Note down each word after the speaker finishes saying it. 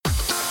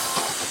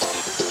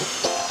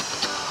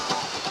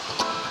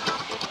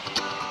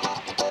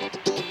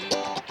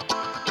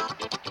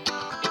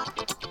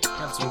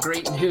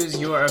news.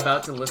 You are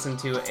about to listen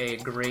to a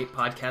great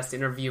podcast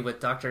interview with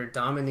Dr.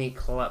 Dominique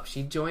Klupp.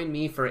 She joined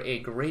me for a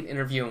great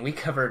interview, and we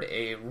covered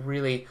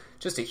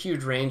just a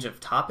huge range of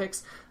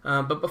topics.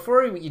 But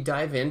before we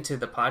dive into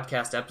the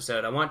podcast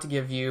episode, I want to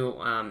give you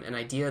an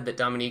idea that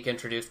Dominique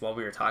introduced while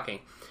we were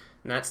talking.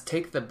 And that's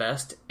take the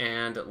best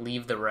and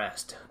leave the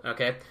rest,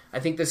 okay?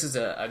 I think this is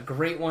a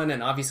great one,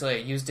 and obviously I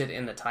used it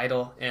in the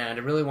title, and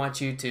I really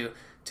want you to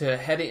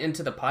head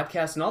into the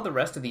podcast and all the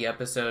rest of the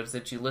episodes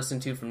that you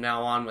listen to from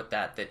now on with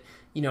that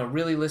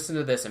really listen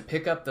to this and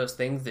pick up those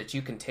things that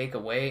you can take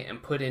away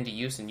and put into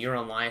use in your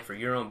own life or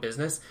your own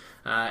business,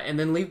 and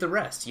then leave the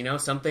rest.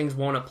 Some things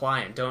won't apply,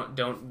 and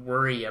don't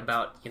worry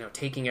about,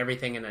 taking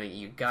everything and then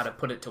you got to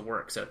put it to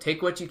work. So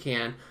take what you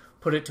can,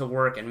 put it to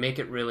work, and make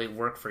it really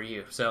work for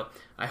you. So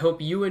I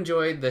hope you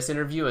enjoyed this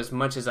interview as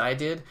much as I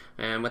did,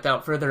 and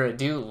without further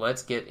ado,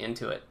 let's get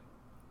into it.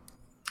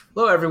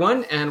 Hello,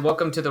 everyone, and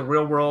welcome to the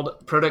Real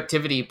World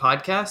Productivity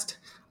Podcast.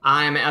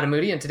 I'm Adam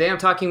Moody, and today I'm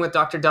talking with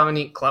Dr.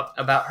 Dominique Klupp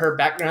about her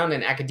background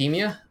in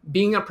academia,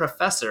 being a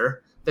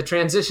professor, the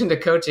transition to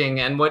coaching,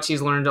 and what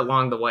she's learned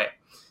along the way.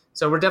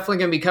 So we're definitely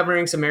going to be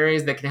covering some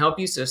areas that can help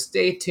you, so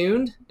stay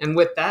tuned. And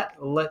with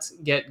that, let's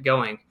get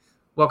going.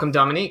 Welcome,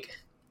 Dominique.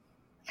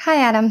 Hi,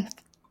 Adam.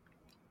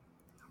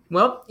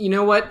 Well, you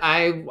know what?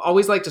 I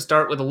always like to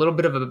start with a little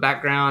bit of a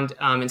background.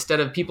 Instead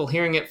of people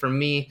hearing it from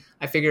me,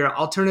 I figure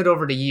I'll turn it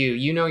over to you.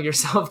 You know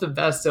yourself the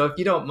best. So if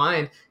you don't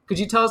mind, could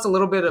you tell us a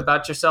little bit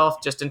about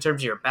yourself, just in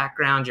terms of your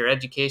background, your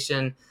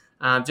education,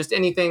 just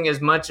anything as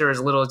much or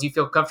as little as you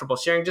feel comfortable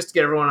sharing, just to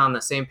get everyone on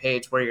the same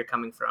page where you're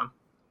coming from?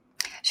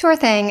 Sure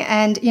thing.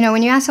 And,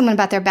 when you ask someone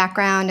about their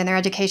background and their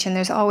education,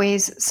 there's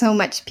always so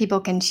much people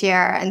can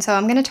share. And so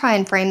I'm going to try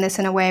and frame this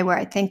in a way where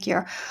I think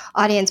your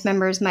audience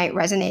members might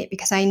resonate,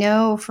 because I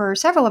know for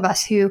several of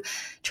us who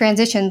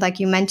transitioned, like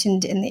you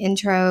mentioned in the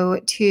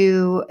intro,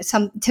 to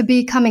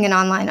becoming an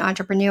online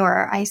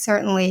entrepreneur, I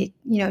certainly,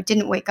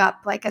 didn't wake up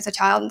like as a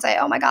child and say,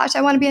 oh my gosh,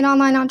 I want to be an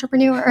online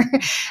entrepreneur.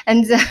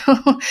 And so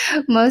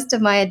most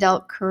of my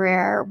adult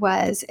career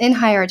was in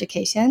higher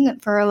education.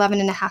 For 11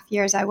 and a half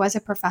years, I was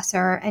a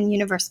professor and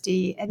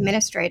university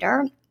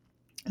administrator.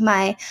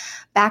 My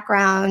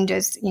background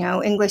is,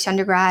 English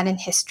undergrad and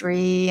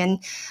history,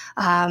 and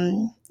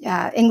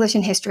English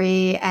and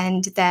history,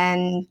 and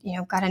then,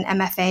 got an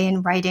MFA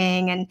in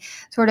writing, and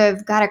sort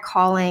of got a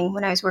calling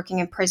when I was working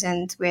in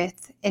prisons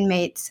with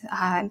inmates,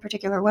 in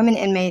particular women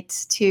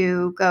inmates,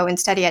 to go and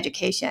study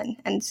education.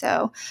 And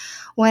so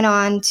went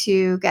on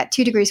to get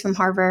 2 degrees from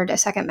Harvard, a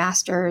second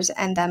master's,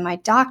 and then my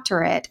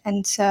doctorate.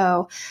 And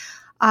so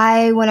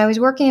when I was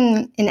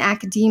working in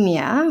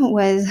academia,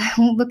 was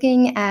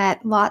looking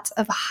at lots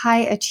of high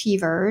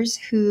achievers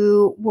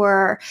who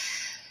were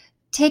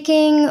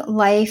taking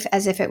life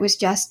as if it was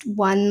just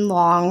one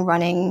long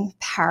running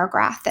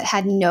paragraph that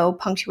had no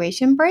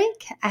punctuation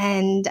break.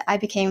 And I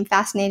became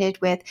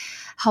fascinated with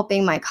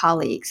helping my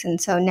colleagues.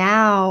 And so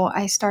now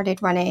I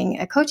started running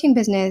a coaching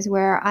business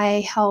where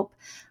I help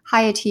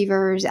high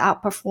achievers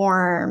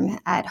outperform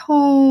at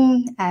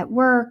home, at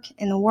work,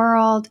 in the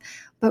world.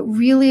 But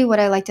really what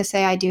I like to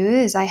say I do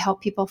is I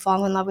help people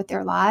fall in love with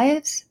their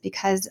lives,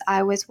 because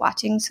I was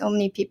watching so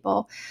many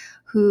people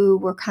who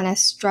were kind of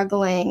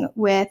struggling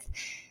with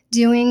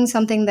doing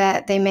something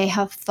that they may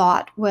have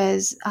thought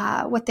was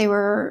what they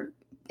were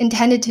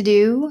intended to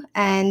do,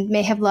 and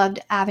may have loved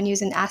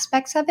avenues and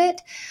aspects of it,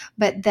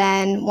 but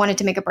then wanted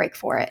to make a break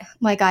for it,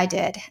 like I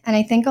did. And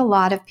I think a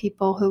lot of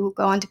people who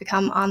go on to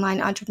become online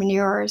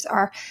entrepreneurs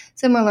are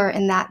similar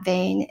in that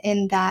vein,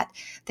 in that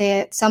they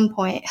at some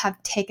point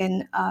have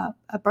taken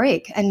a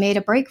break and made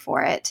a break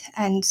for it.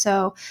 And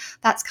so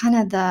that's kind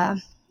of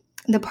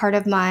the part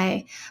of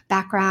my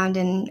background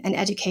and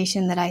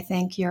education that I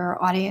think your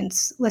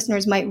audience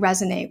listeners might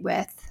resonate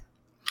with.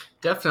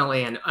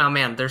 Definitely. And oh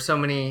man, there's so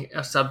many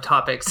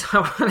subtopics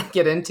I want to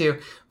get into.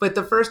 But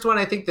the first one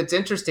I think that's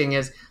interesting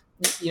is,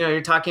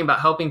 you're talking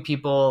about helping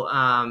people,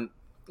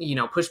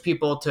 push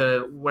people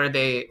to where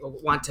they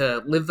want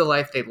to live the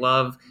life they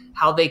love,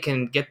 how they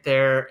can get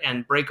there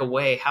and break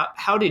away.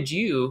 How did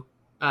you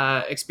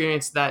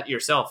experience that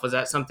yourself? Was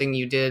that something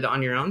you did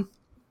on your own?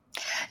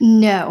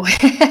 No,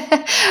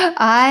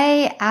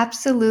 I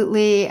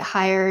absolutely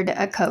hired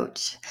a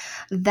coach.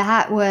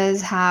 That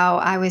was how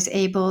I was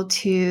able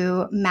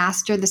to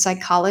master the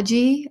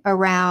psychology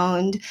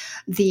around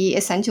the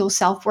essential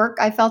self-work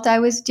I felt I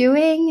was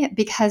doing,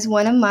 because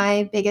one of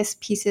my biggest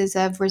pieces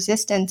of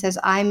resistance as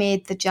I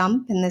made the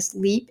jump and this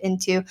leap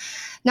into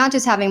not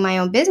just having my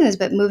own business,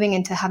 but moving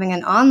into having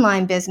an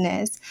online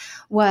business,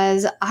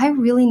 was I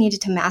really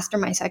needed to master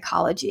my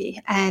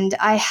psychology. And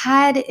I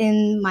had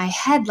in my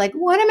head, like,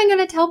 what am I going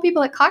to tell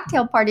people at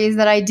cocktail parties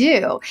that I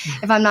do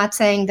if I'm not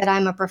saying that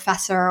I'm a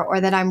professor, or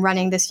that I'm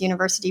running this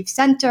university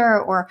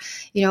center, or,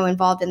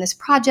 involved in this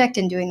project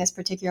and doing this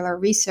particular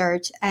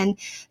research. And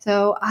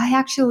so I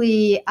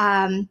actually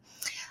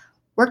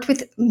worked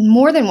with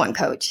more than one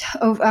coach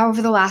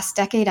over the last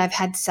decade. I've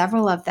had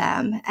several of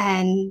them,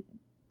 and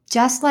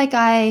just like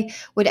I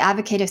would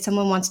advocate if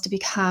someone wants to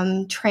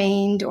become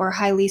trained or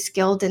highly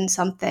skilled in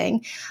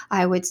something,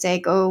 I would say,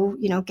 go,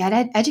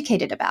 get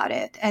educated about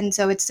it. And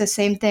so it's the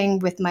same thing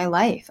with my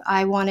life.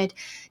 I wanted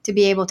to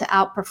be able to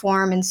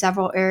outperform in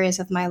several areas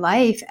of my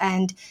life.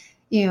 And,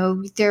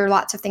 there are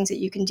lots of things that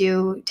you can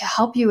do to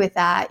help you with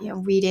that,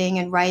 reading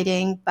and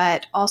writing,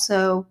 but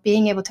also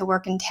being able to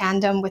work in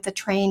tandem with a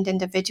trained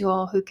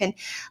individual who can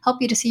help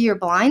you to see your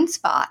blind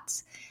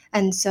spots.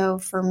 And so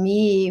for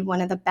me, one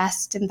of the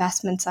best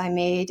investments I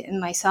made in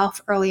myself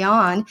early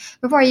on,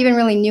 before I even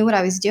really knew what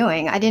I was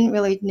doing, I didn't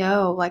really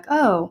know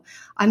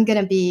I'm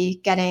going to be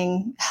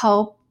getting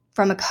help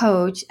from a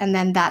coach, and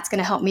then that's going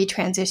to help me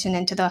transition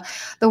into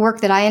the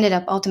work that I ended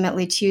up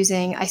ultimately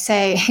choosing. I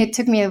say it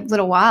took me a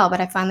little while,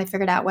 but I finally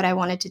figured out what I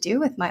wanted to do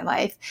with my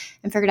life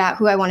and figured out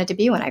who I wanted to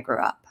be when I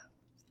grew up.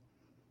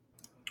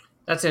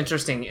 That's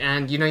interesting.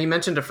 And, you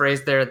mentioned a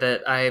phrase there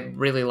that I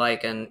really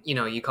like, and,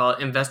 you call it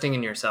investing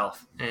in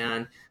yourself.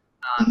 And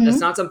that's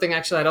not something,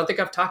 actually, I don't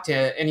think I've talked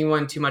to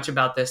anyone too much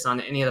about this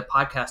on any of the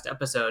podcast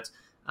episodes.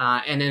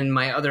 And in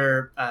my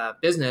other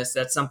business,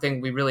 that's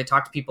something we really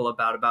talk to people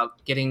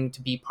about getting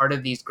to be part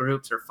of these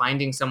groups or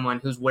finding someone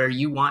who's where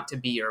you want to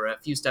be or a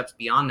few steps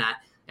beyond that,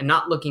 and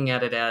not looking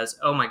at it as,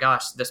 oh my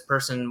gosh, this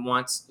person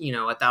wants,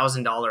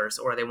 $1,000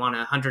 or they want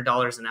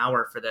 $100 an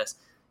hour for this.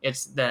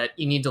 It's that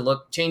you need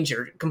to change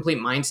your complete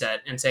mindset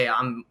and say,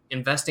 I'm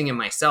investing in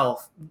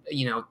myself.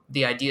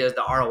 The idea is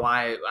the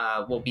ROI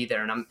will be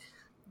there. And I'm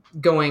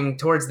going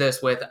towards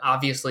this with,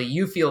 obviously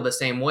you feel the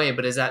same way,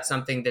 but is that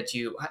something that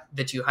you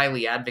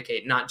highly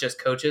advocate, not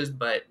just coaches,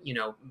 but,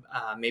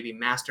 maybe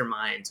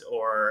masterminds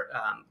or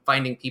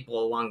finding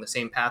people along the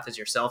same path as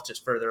yourself,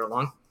 just further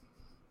along?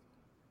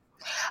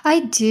 I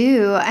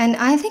do. And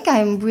I think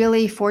I'm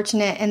really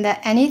fortunate in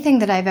that anything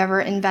that I've ever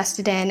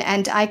invested in,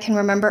 and I can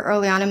remember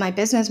early on in my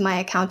business, my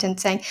accountant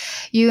saying,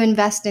 you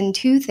invest in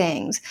two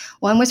things.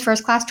 One was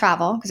first class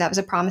travel, because that was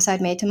a promise I'd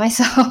made to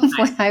myself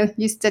when I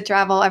used to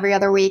travel every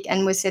other week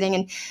and was sitting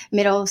in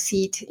middle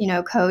seat,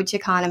 coach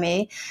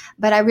economy.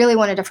 But I really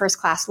wanted a first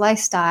class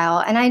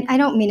lifestyle. And I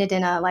don't mean it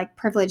in a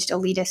privileged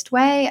elitist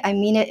way. I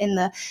mean it in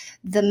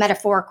the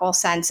metaphorical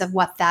sense of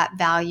what that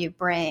value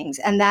brings.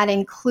 And that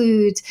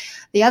includes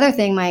the other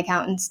thing my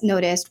accountants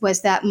noticed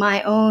was that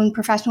my own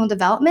professional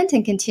development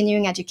and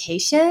continuing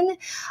education,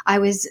 I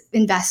was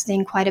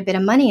investing quite a bit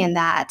of money in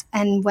that.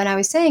 And when I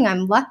was saying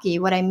I'm lucky,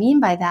 what I mean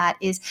by that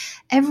is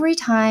every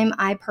time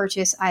I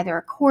purchase either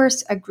a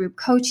course, a group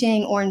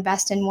coaching, or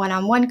invest in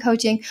one-on-one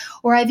coaching,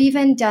 or I've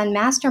even done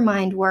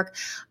mastermind work,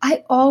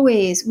 I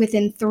always,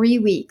 within 3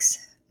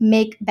 weeks,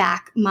 make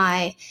back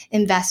my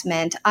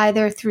investment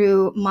either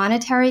through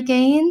monetary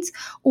gains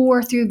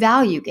or through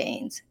value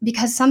gains.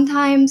 Because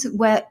sometimes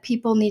what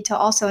people need to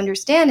also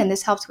understand, and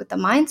this helps with the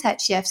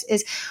mindset shifts,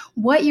 is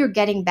what you're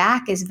getting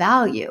back is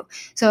value.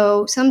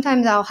 So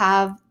sometimes I'll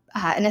have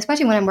and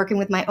especially when I'm working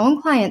with my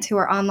own clients who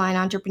are online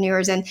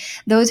entrepreneurs and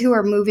those who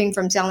are moving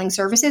from selling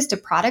services to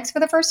products for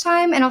the first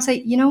time. And I'll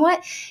say, you know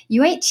what?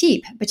 You ain't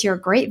cheap, but you're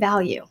a great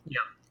value. Yeah.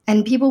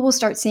 And people will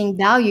start seeing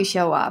value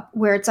show up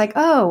where it's like,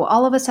 oh,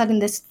 all of a sudden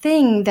this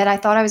thing that I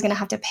thought I was going to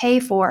have to pay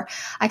for,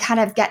 I kind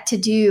of get to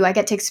do, I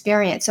get to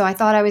experience. So I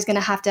thought I was going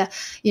to have to,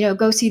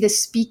 go see the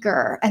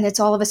speaker. And it's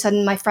all of a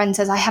sudden my friend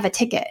says, I have a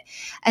ticket.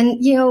 And,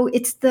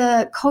 it's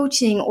the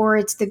coaching or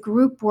it's the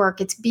group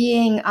work. It's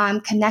being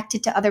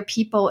connected to other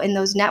people in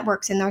those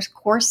networks, in those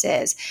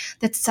courses,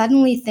 that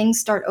suddenly things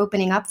start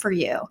opening up for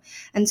you.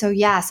 And so,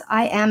 yes,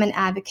 I am an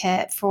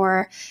advocate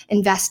for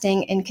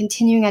investing in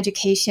continuing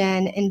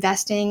education,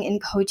 investing in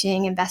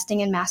coaching, investing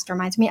in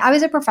masterminds. I mean, I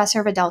was a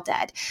professor of adult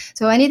ed.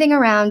 So anything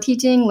around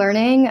teaching,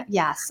 learning,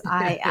 yes,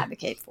 I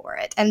advocate for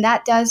it. And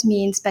that does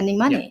mean spending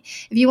money.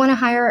 Yeah. If you want a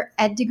higher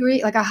ed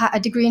degree, like a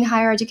degree in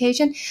higher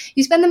education,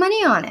 you spend the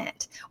money on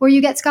it, or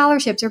you get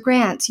scholarships or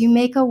grants. You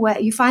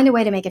find a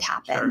way to make it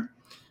happen.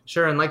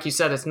 Sure. And like you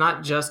said, it's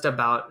not just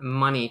about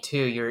money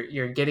too.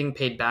 You're getting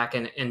paid back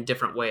in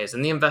different ways.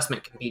 And the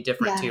investment can be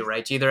different too,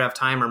 right? You either have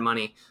time or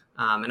money.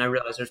 And I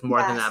realize there's more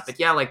than that. But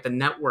yeah, like the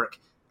network,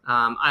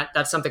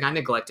 that's something I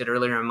neglected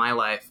earlier in my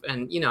life.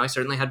 And, I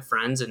certainly had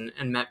friends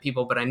and met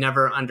people, but I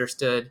never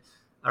understood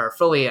or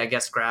fully, I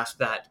guess, grasped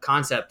that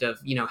concept of,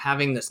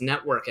 having this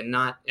network and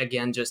not,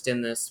 again, just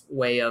in this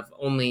way of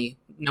only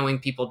knowing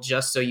people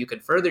just so you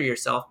could further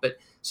yourself, but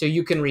so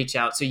you can reach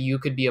out, so you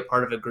could be a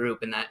part of a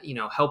group and that,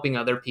 helping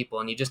other people.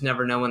 And you just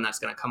never know when that's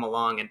going to come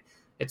along. And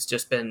it's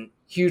just been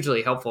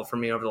hugely helpful for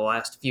me over the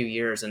last few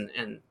years.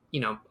 And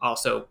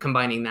also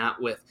combining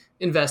that with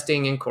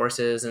investing in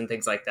courses and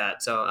things like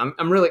that. So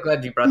I'm really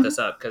glad you brought this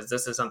up, because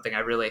this is something I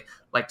really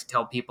like to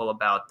tell people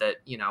about, that,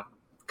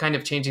 kind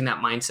of changing that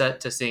mindset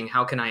to seeing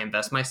how can I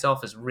invest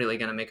myself is really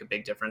going to make a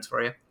big difference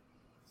for you.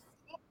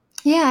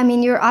 Yeah, I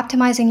mean, you're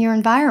optimizing your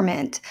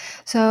environment.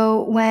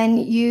 So when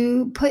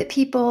you put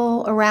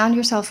people around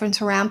yourself and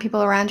surround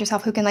people around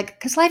yourself who can, like,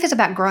 because life is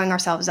about growing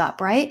ourselves up,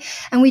 right?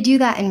 And we do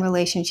that in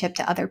relationship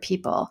to other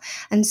people.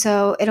 And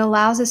so it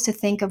allows us to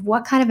think of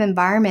what kind of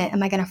environment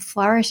am I going to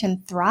flourish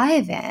and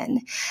thrive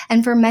in?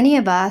 And for many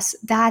of us,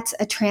 that's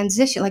a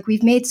transition. Like,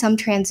 we've made some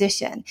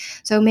transition.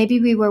 So maybe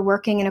we were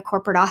working in a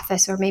corporate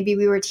office, or maybe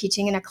we were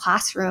teaching in a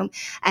classroom,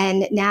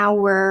 and now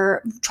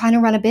we're trying to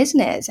run a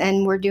business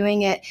and we're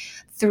doing it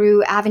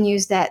through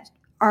avenues that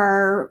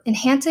are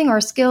enhancing our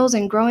skills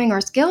and growing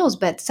our skills,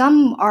 but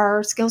some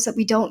are skills that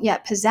we don't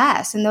yet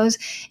possess. And those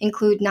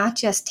include not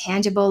just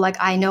tangible, like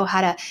I know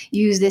how to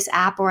use this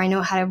app or I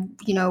know how to,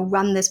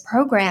 run this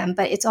program,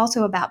 but it's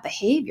also about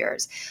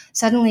behaviors.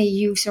 Suddenly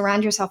you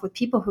surround yourself with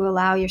people who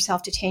allow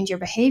yourself to change your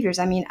behaviors.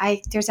 I mean,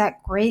 there's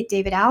that great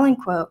David Allen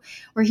quote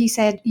where he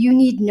said, you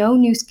need no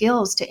new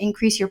skills to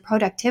increase your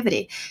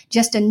productivity,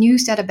 just a new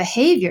set of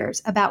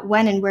behaviors about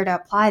when and where to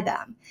apply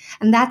them.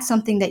 And that's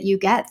something that you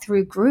get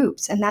through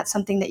groups. And that's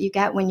something that you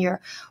get when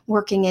you're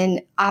working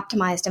in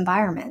optimized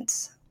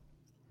environments.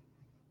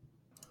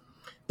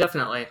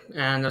 Definitely.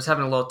 And I was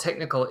having a little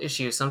technical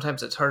issue.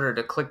 Sometimes it's harder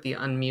to click the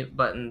unmute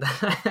button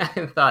than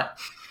I thought.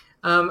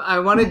 I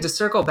wanted to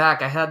circle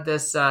back. I had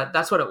this,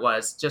 that's what it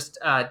was. Just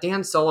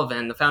Dan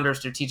Sullivan, the founder of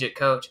Strategic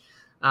Coach.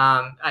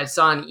 I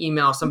saw an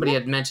email, somebody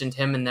had mentioned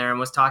him in there and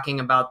was talking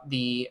about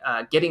the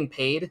getting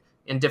paid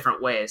in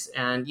different ways.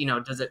 And,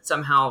 does it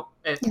somehow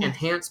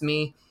enhance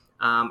me?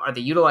 Are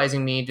they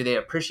utilizing me? Do they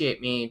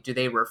appreciate me? Do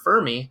they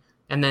refer me?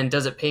 And then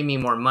does it pay me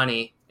more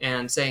money?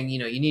 And saying, you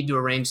need to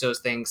arrange those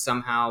things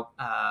somehow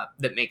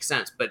that makes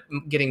sense. But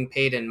getting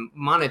paid in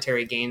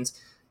monetary gains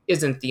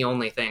isn't the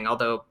only thing.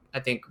 Although I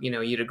think,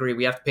 you'd agree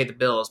we have to pay the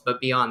bills. But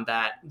beyond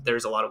that,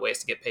 there's a lot of ways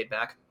to get paid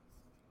back.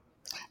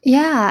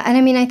 Yeah. And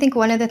I mean, I think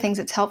one of the things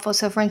that's helpful.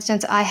 So for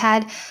instance, I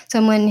had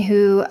someone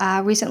who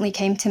recently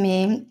came to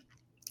me,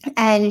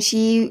 and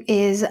she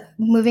is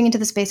moving into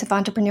the space of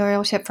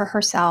entrepreneurship for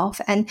herself.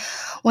 And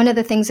one of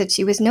the things that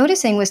she was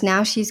noticing was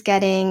now she's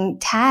getting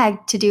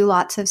tagged to do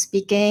lots of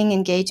speaking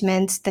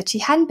engagements that she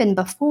hadn't been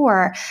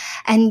before.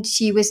 And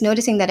she was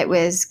noticing that it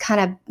was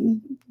kind of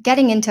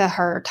getting into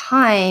her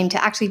time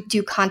to actually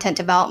do content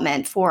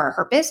development for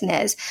her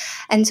business.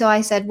 And so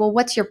I said, well,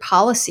 what's your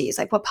policies?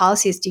 Like, what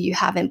policies do you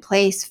have in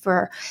place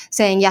for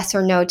saying yes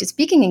or no to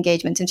speaking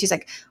engagements? And she's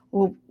like,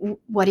 well,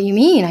 what do you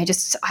mean?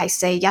 I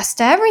say yes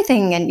to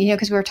everything. And,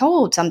 because we're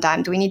told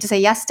sometimes we need to say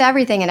yes to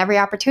everything and every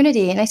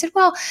opportunity. And I said,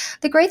 well,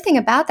 the great thing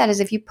about that is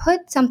if you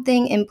put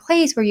something in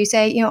place where you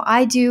say,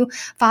 I do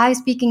 5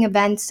 speaking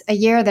events a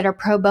year that are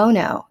pro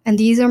bono, and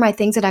these are my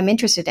things that I'm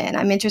interested in.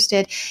 I'm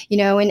interested,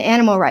 in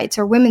animal rights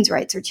or women's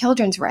rights or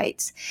children's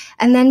rights.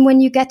 And then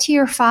when you get to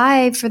your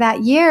 5 for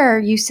that year,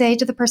 you say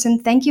to the person,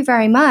 thank you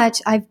very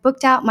much. I've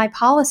booked out my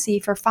policy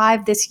for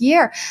 5 this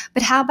year,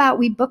 but how about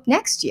we book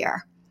next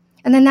year?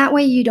 And then that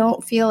way you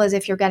don't feel as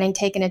if you're getting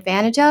taken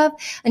advantage of.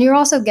 And you're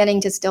also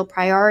getting to still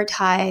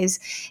prioritize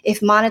if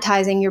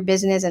monetizing your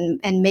business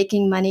and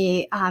making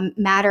money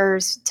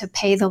matters to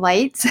pay the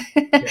lights,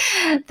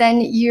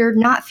 then you're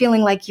not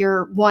feeling like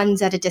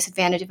one's at a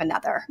disadvantage of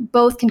another.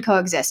 Both can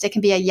coexist. It can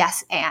be a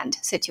yes and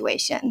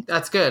situation.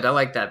 That's good. I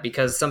like that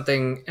because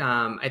something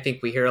I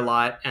think we hear a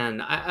lot,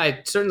 and I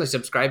certainly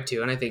subscribe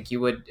to, and I think you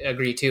would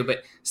agree too,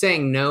 but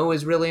saying no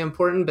is really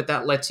important, but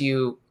that lets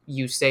you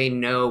say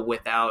no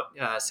without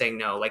saying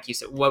no. Like you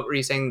said, what were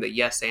you saying? The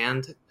yes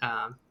and?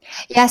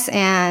 Yes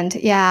and.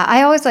 Yeah.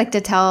 I like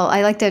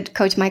to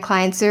coach my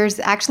clients. There's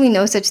actually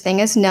no such thing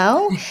as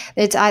no.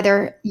 It's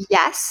either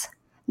yes,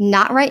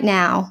 not right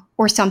now,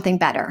 or something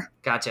better.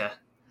 Gotcha.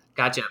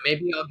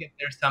 Maybe I'll get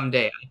there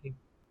someday. I think.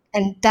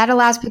 And that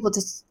allows people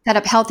to set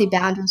up healthy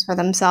boundaries for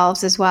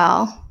themselves as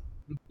well.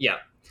 Yeah.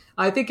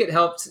 I think it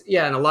helps.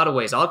 Yeah. In a lot of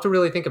ways. I'll have to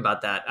really think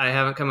about that. I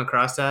haven't come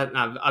across that.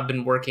 I've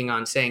been working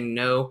on saying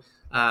no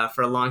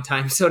for a long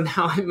time. So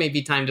now it may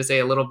be time to say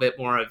a little bit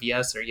more of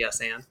yes or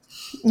yes and.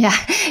 Yeah,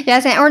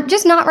 yes, and, or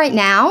just not right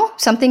now,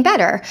 something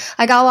better.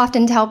 Like I'll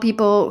often tell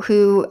people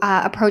who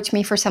approach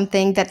me for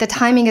something that the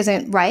timing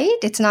isn't right.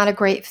 It's not a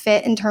great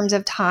fit in terms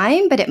of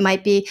time, but it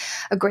might be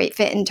a great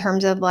fit in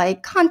terms of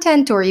like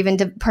content or even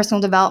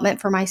personal development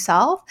for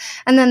myself.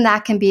 And then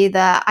that can be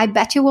I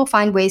bet you we'll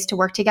find ways to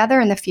work together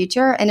in the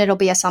future and it'll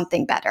be a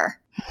something better.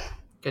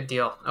 Good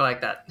deal. I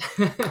like that.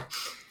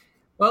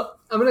 Well,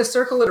 I'm going to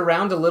circle it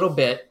around a little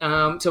bit.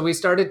 So we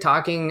started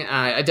talking.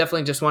 I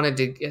definitely just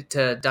wanted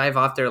to dive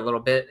off there a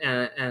little bit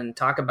and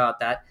talk about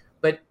that.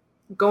 But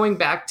going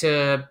back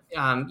to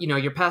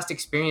your past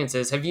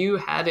experiences, have you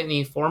had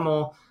any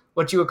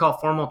what you would call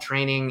formal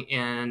training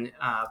in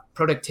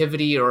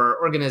productivity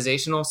or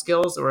organizational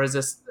skills, or is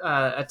this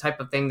a type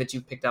of thing that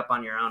you picked up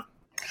on your own?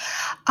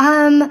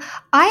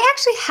 I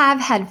actually have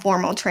had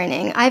formal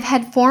training. I've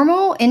had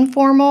formal,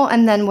 informal,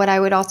 and then what I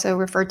would also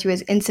refer to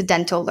as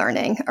incidental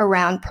learning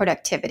around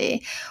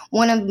productivity.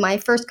 One of my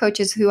first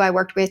coaches who I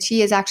worked with,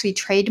 she is actually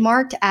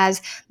trademarked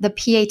as the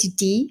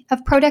PhD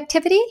of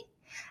productivity.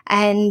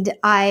 And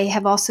I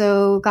have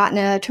also gotten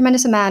a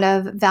tremendous amount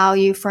of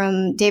value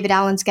from David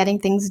Allen's Getting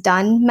Things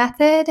Done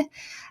method.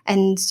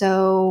 And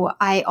so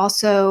I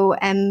also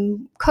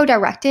am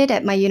co-directed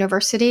at my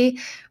university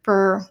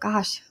for,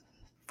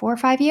 4 or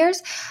 5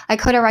 years. I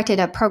co-directed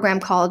a program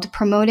called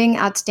Promoting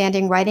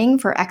Outstanding Writing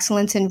for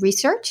Excellence in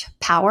Research,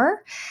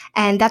 POWER.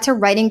 And that's a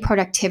writing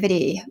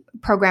productivity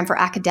program for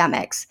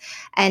academics.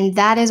 And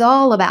that is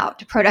all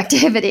about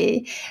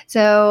productivity.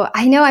 So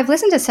I know I've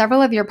listened to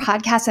several of your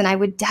podcasts, and I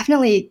would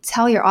definitely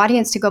tell your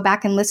audience to go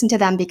back and listen to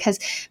them, because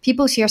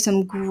people share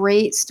some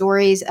great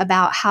stories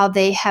about how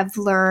they have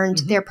learned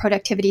their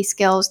productivity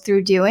skills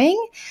through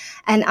doing.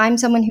 And I'm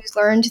someone who's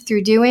learned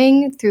through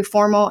doing, through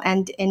formal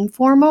and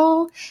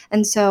informal.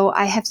 And so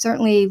I have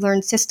certainly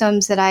learned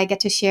systems that I get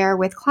to share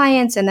with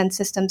clients, and then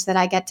systems that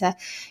I get to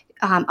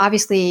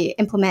obviously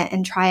implement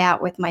and try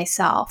out with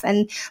myself.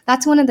 And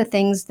that's one of the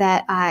things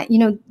that,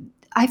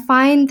 I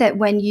find that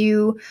when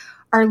you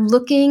are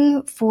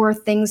looking for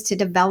things to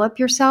develop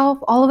yourself,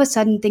 all of a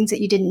sudden things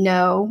that you didn't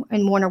know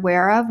and weren't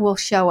aware of will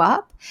show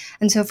up.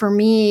 And so for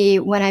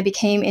me, when I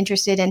became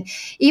interested in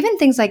even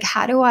things like,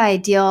 how do I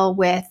deal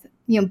with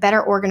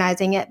better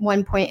organizing, at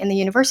one point in the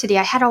university,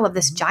 I had all of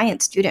this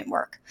giant student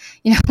work.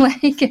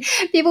 Like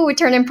people would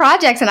turn in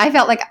projects, and I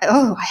felt like,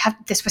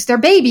 this was their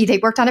baby. They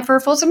worked on it for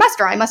a full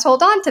semester. I must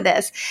hold on to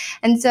this.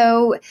 And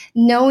so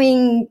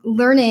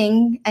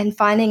learning and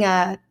finding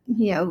a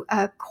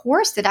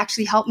course that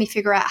actually helped me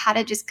figure out how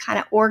to just kind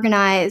of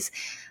organize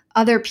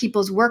other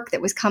people's work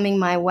that was coming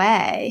my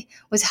way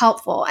was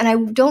helpful. And I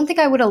don't think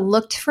I would have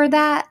looked for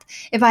that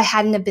if I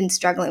hadn't have been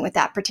struggling with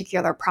that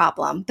particular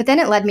problem. But then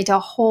it led me to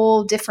a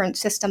whole different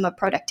system of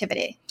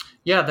productivity.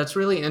 Yeah, that's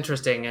really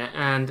interesting.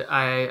 And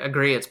I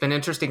agree. It's been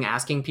interesting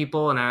asking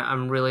people, and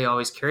I'm really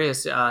always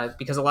curious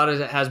because a lot of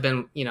it has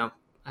been,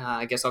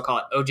 I guess I'll call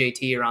it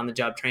OJT, or on the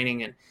job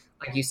training. And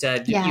like you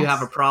said, Yes. You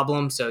have a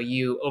problem, so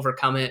you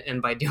overcome it.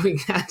 And by doing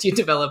that, you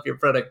develop your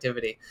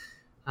productivity.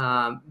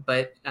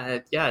 But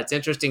it's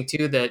interesting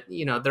too that,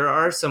 there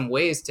are some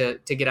ways to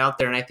get out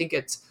there. And I think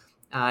it's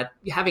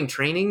having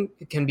training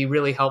can be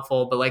really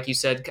helpful. But like you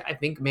said, I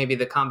think maybe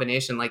the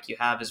combination like you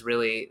have is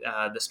really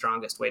the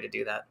strongest way to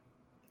do that.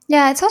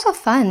 Yeah, it's also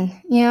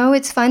fun.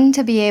 It's fun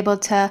to be able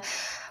to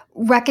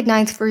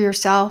recognize for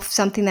yourself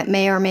something that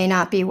may or may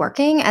not be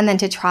working, and then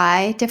to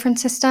try different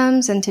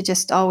systems, and to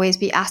just always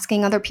be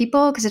asking other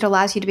people, because it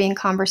allows you to be in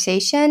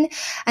conversation.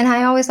 And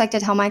I always like to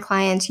tell my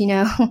clients,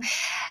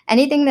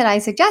 anything that I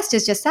suggest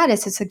is just that.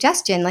 It's a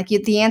suggestion. Like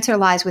the answer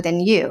lies within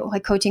you.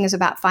 Like coaching is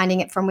about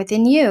finding it from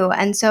within you.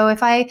 And so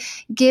if I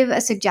give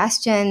a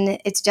suggestion,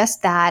 it's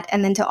just that.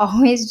 And then to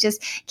always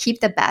just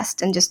keep the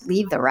best and just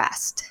leave the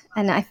rest.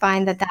 And I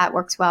find that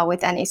works well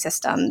with any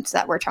systems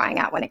that we're trying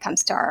out when it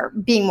comes to our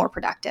being more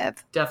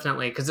productive.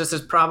 Definitely, because this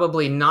is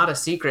probably not a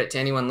secret to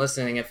anyone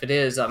listening. If it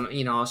is,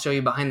 I'll show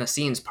you behind the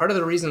scenes. Part of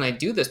the reason I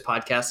do this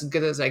podcast is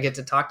because I get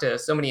to talk to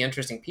so many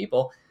interesting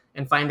people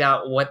and find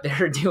out what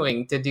they're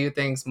doing to do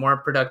things more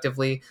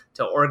productively,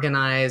 to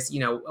organize,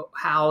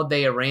 how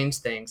they arrange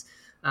things.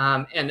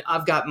 And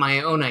I've got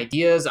my own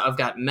ideas. I've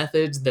got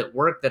methods that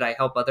work that I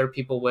help other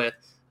people with.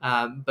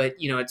 But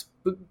it's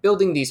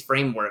building these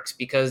frameworks,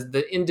 because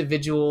the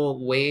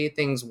individual way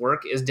things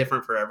work is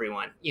different for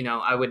everyone.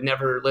 I would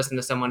never listen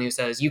to someone who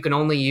says you can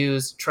only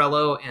use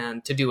Trello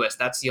and Todoist.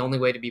 That's the only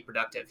way to be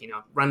productive.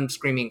 Run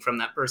screaming from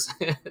that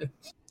person.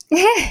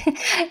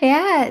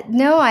 Yeah,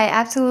 no,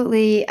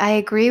 I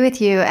agree with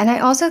you. And I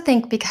also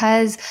think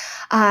because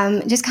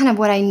just kind of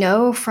what I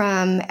know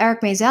from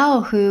Eric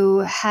Maisel, who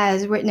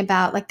has written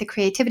about like the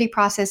creativity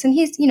process, and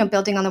he's,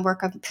 building on the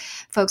work of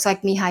folks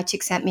like Mihai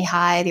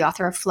Csikszentmihalyi, the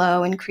author of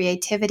Flow and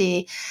Creativity.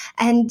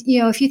 And,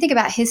 if you think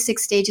about his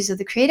 6 stages of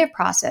the creative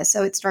process,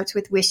 so it starts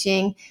with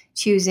wishing,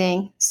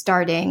 choosing,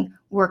 starting,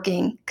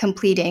 working,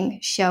 completing,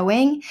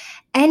 showing.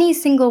 Any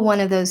single one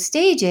of those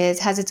stages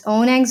has its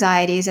own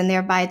anxieties and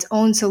thereby its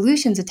own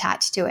solutions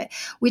attached to it,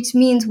 which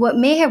means what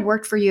may have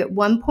worked for you at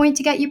one point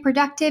to get you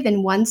productive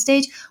in one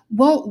stage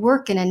won't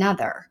work in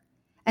another.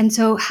 And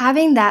so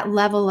having that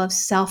level of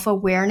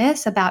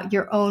self-awareness about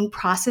your own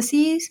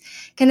processes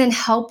can then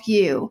help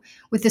you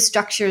with the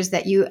structures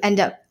that you end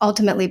up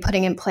ultimately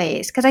putting in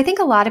place. Because I think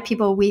a lot of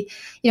people, we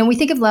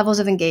think of levels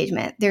of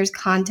engagement. There's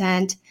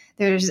content,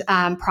 there's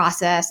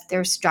process,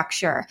 there's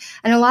structure.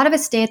 And a lot of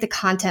us stay at the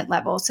content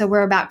level. So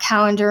we're about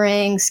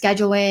calendaring,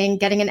 scheduling,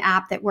 getting an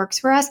app that works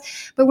for us,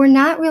 but we're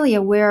not really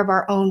aware of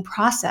our own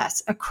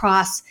process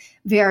across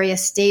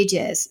various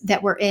stages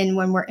that we're in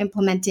when we're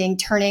implementing,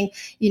 turning,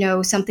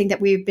 something that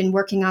we've been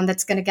working on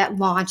that's going to get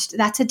launched.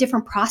 That's a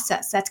different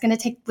process. That's going to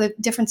take the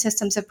different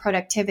systems of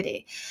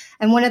productivity.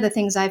 And one of the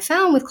things I've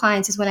found with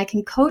clients is when I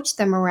can coach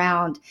them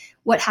around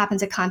what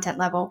happens at content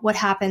level, what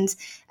happens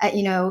at,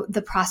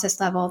 the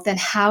process level, then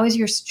how is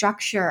your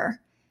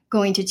structure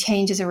going to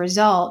change as a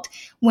result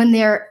when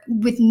they're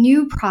with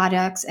new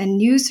products and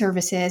new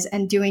services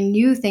and doing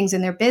new things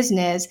in their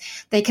business.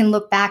 They can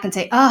look back and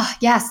say, oh,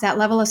 yes, that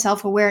level of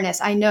self-awareness.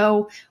 I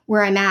know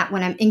where I'm at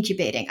when I'm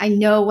incubating. I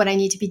know what I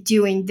need to be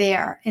doing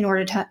there in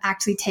order to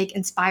actually take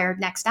inspired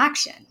next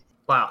action.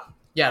 Wow.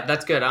 Yeah,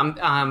 that's good.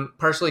 I'm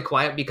partially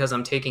quiet because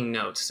I'm taking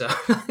notes. So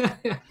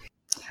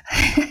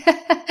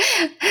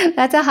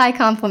That's a high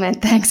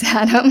compliment. Thanks,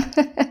 Adam.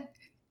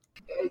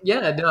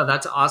 yeah, no,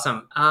 that's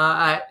awesome.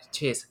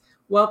 Geez.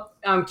 Well,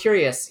 I'm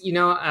curious.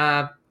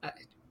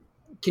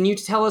 Can you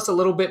tell us a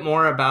little bit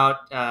more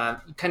about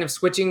kind of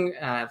switching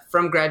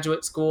from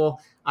graduate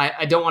school?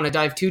 I don't want to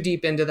dive too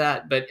deep into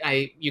that, but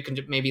you can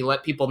maybe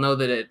let people know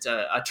that it's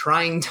a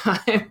trying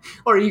time,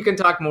 or you can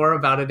talk more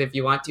about it if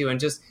you want to, and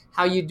just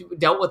how you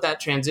dealt with that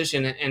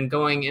transition and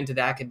going into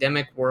the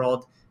academic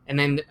world. And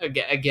then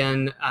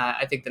again,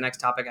 I think the next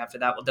topic after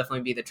that will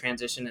definitely be the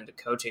transition into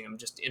coaching. I'm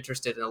just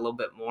interested in a little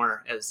bit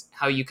more as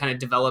how you kind of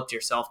developed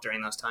yourself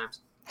during those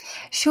times.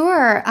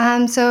 Sure.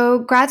 So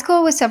grad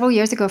school was several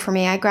years ago for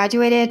me. I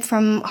graduated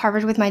from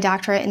Harvard with my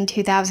doctorate in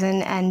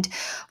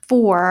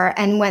 2004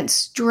 and went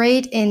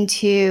straight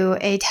into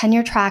a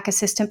tenure track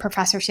assistant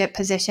professorship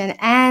position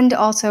and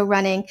also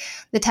running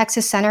the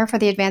Texas Center for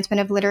the Advancement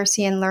of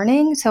Literacy and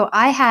Learning. So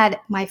I had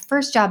my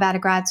first job out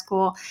of grad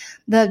school,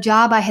 the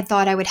job I had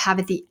thought I would have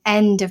at the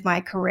end of my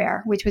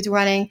career, which was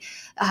running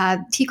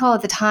TCAL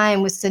at the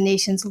time was the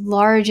nation's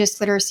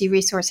largest literacy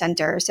resource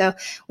center. So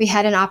we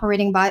had an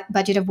operating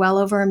budget of well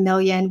over $1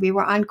 million. We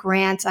were on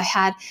grants.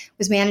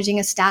 Was managing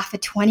a staff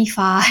of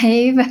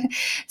 25.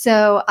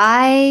 So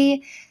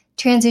I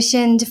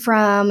transitioned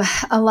from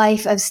a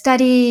life of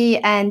study,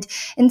 and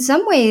in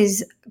some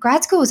ways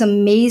grad school was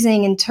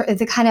amazing in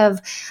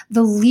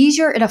the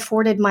leisure it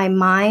afforded my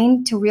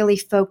mind to really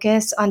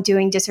focus on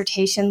doing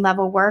dissertation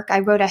level work. I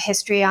wrote a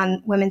history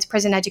on women's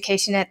prison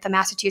education at the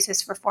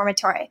Massachusetts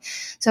Reformatory.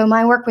 So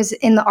my work was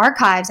in the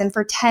archives, and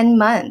for 10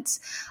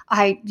 months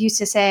I used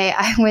to say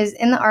I was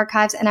in the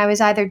archives and I was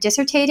either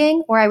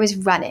dissertating or I was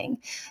running.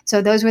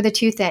 So those were the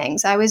two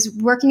things. I was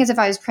working as if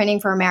I was training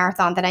for a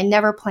marathon that I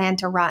never planned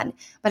to run,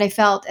 but I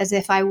felt as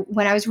if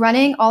when I was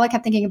running, all I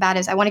kept thinking about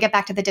is I want to get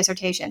back to the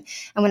dissertation.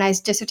 And when I was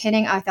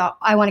dissertating, I thought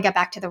I want to get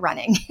back to the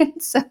running.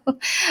 So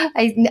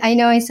I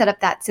know I set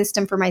up that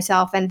system for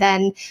myself. And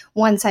then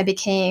once I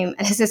became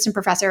an assistant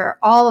professor,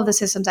 all of the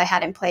systems I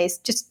had in place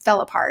just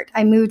fell apart.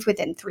 I moved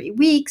within 3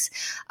 weeks,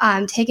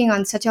 taking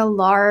on such a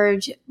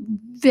large,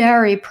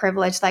 very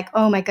privileged, like,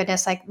 oh my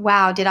goodness, like,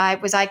 wow,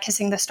 was I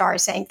kissing the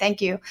stars saying thank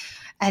you?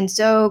 And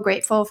so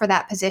grateful for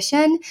that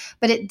position.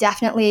 But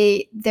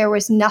there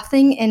was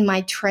nothing in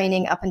my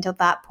training up until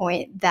that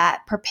point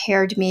that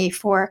prepared me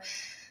for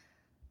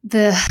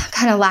the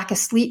kind of lack of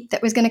sleep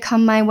that was going to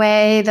come my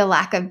way, the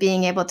lack of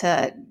being able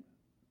to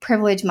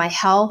privilege my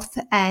health.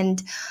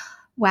 And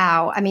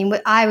wow, I mean,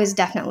 I was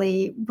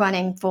definitely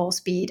running full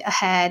speed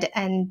ahead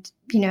and,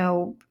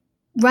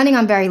 running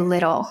on very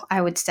little,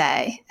 I would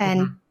say.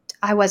 And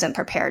I wasn't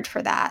prepared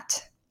for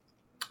that.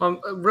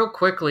 Real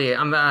quickly,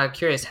 I'm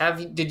curious.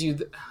 Did you?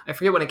 I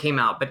forget when it came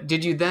out, but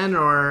did you then,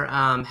 or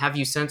have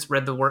you since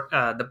read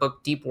the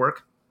book Deep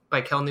Work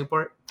by Cal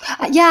Newport?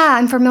 Yeah,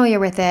 I'm familiar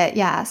with it.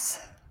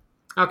 Yes.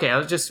 Okay, I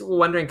was just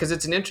wondering because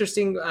it's an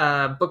interesting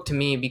book to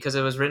me because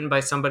it was written by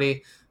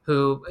somebody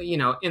who,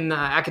 in the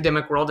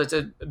academic world, it's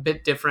a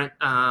bit different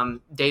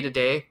day to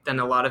day than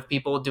a lot of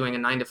people doing a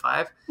 9 to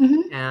 5.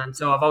 Mm-hmm. And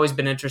so I've always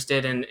been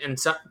interested in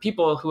some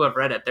people who have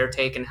read it, their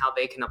take and how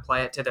they can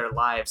apply it to their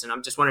lives. And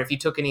I'm just wondering if you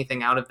took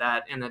anything out of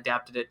that and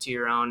adapted it to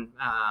your own,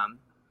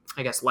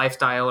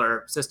 lifestyle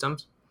or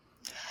systems.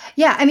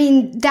 Yeah, I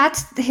mean,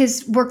 that's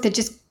his work that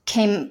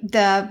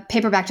the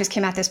paperback just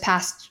came out this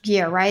past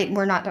year, right?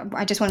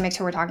 I just want to make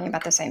sure we're talking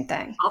about the same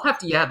thing.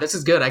 This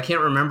is good. I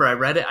can't remember. I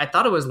read it. I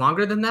thought it was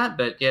longer than that,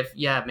 but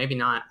maybe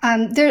not.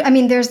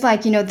 There's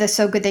like, the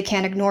So Good They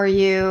Can't Ignore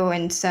You.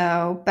 And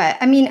so, but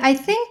I mean, I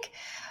think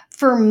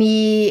for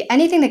me,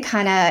 anything that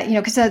kind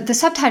of, because the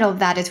subtitle of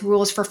that is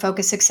Rules for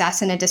Focused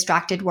Success in a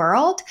Distracted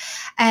World.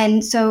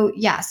 And so,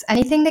 yes,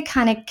 anything that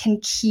kind of can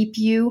keep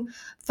you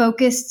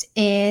focused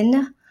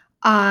in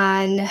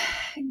on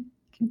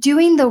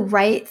doing the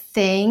right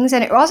things.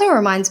 And it also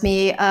reminds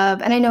me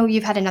of, and I know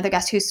you've had another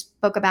guest who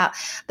spoke about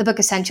the book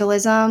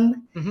Essentialism,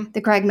 the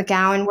Greg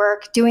McGowan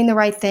work, doing the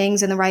right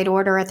things in the right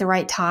order at the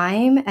right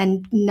time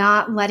and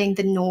not letting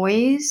the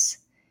noise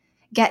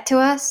get to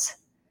us.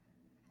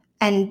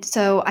 And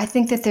so I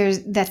think that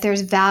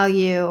there's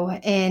value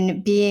in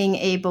being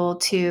able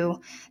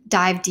to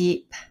dive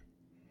deep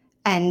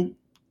and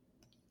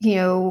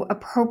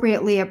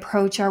appropriately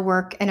approach our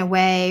work in a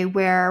way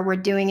where we're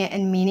doing it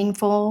in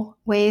meaningful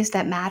ways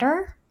that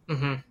matter.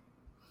 Mm-hmm.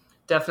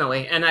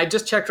 Definitely. And I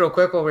just checked real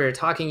quick while we were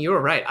talking. You were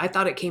right. I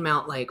thought it came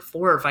out like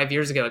 4 or 5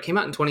 years ago. It came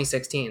out in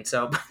 2016.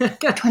 So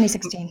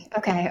 2016.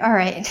 Okay. All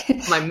right.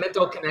 My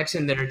mental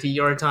connection there to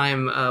your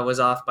time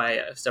was off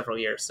by several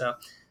years. So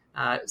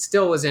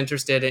still was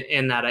interested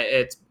in that.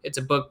 It's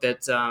a book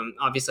that's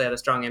obviously had a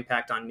strong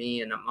impact on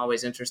me. And I'm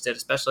always interested,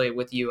 especially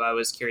with you. I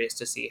was curious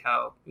to see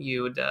how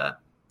you would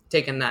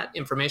taken that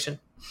information.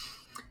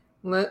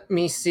 Let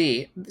me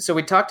see. So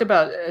we talked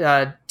about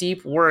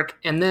deep work,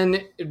 and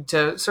then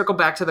to circle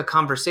back to the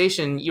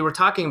conversation, you were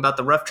talking about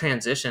the rough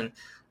transition.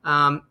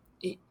 I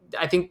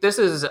think this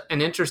is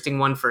an interesting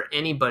one for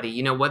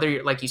anybody. Whether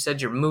you're, like you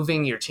said, you're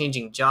moving, you're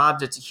changing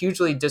jobs, it's a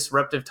hugely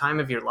disruptive time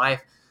of your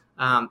life.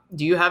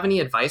 Do you have any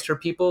advice for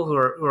people who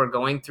are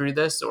going through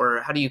this,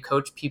 or how do you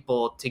coach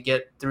people to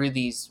get through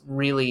these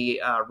really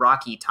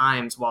rocky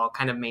times while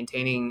kind of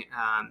maintaining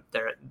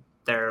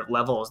their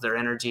levels, their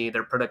energy,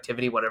 their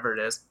productivity, whatever it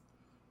is?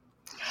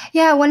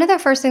 Yeah, one of the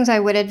first things I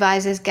would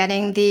advise is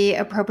getting the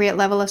appropriate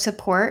level of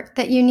support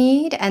that you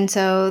need. And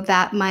so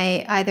that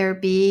might either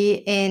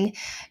be in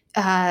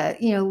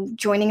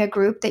joining a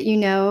group that you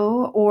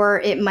know, or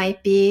it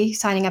might be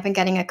signing up and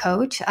getting a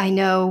coach. I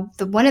know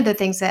one of the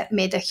things that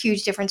made a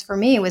huge difference for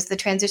me was the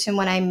transition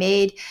when I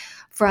made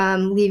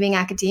from leaving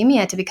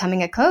academia to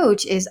becoming a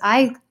coach is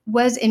I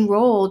was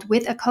enrolled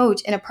with a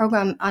coach in a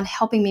program on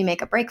helping me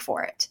make a break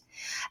for it.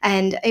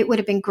 And it would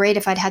have been great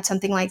if I'd had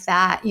something like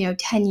that,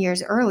 10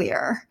 years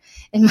earlier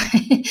in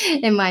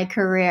my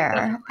career.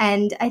 Definitely.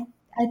 And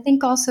I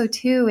think also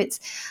too, it's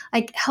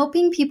like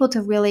helping people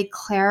to really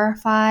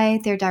clarify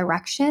their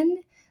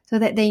direction so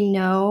that they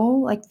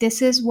know like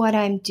this is what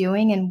I'm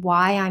doing and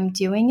why I'm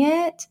doing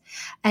it.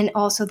 And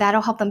also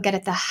that'll help them get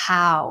at the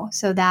how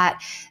so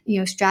that,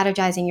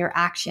 strategizing your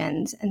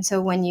actions. And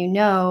so when you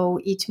know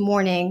each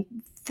morning,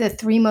 the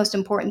 3 most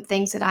important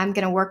things that I'm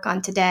going to work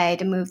on today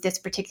to move this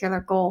particular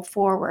goal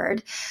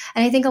forward.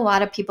 And I think a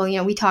lot of people,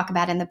 we talk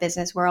about in the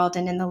business world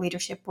and in the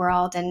leadership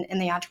world and in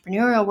the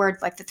entrepreneurial world,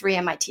 like the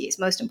 3 MITs,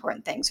 most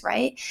important things,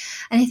 right?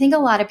 And I think a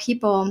lot of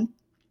people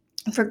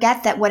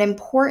forget that what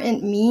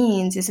important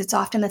means is it's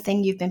often the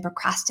thing you've been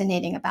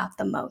procrastinating about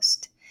the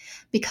most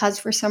because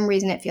for some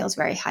reason it feels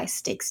very high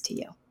stakes to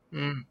you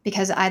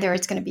because either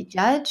it's going to be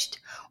judged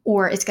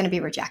or it's going to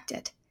be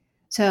rejected.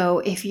 So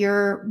if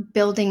you're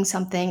building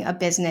something, a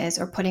business,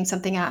 or putting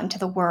something out into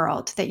the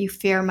world that you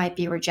fear might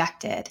be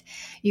rejected,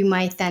 you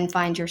might then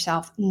find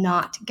yourself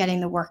not getting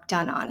the work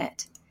done on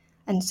it.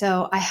 And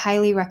so I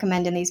highly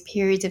recommend in these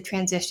periods of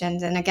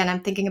transitions, and again,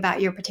 I'm thinking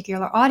about your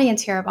particular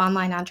audience here of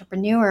online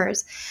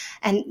entrepreneurs,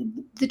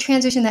 and the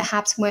transition that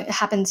happens,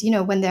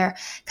 when they're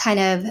kind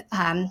of,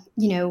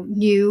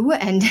 new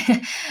and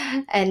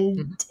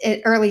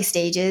early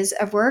stages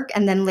of work,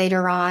 and then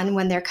later on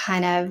when they're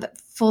kind of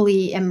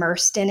fully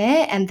immersed in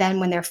it, and then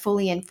when they're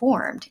fully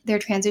informed, their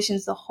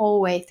transitions the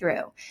whole way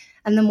through.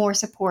 And the more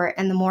support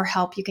and the more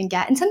help you can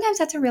get. And sometimes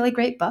that's a really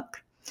great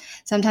book.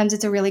 Sometimes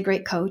it's a really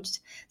great coach.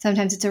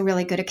 Sometimes it's a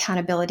really good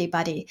accountability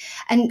buddy.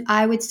 And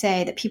I would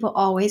say that people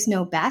always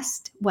know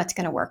best what's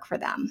going to work for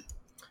them.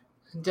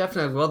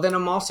 Definitely. Well, then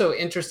I'm also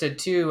interested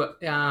too.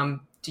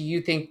 Do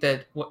you think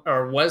that,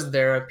 or was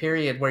there a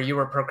period where you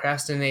were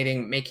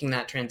procrastinating making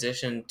that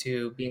transition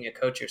to being a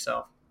coach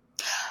yourself?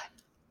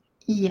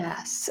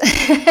 Yes.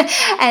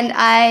 And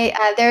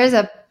there's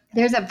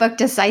a book,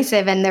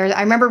 Decisive, and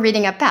I remember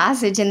reading a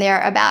passage in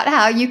there about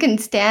how you can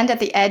stand at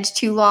the edge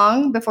too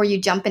long before you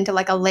jump into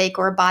like a lake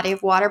or a body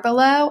of water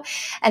below.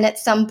 And at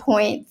some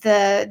point,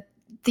 the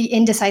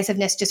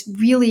indecisiveness just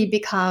really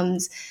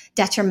becomes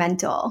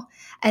detrimental.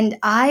 And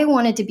I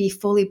wanted to be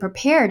fully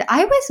prepared.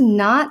 I was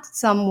not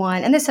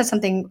someone, and this says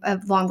something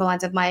along the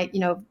lines of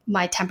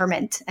my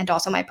temperament and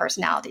also my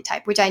personality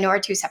type, which I know are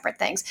 2 separate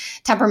things.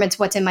 Temperament's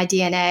what's in my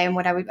DNA and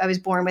what I was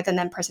born with, and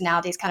then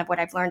personality is kind of what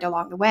I've learned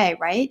along the way,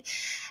 right?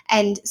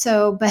 And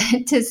so, but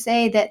to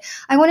say that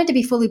I wanted to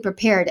be fully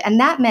prepared, and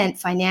that meant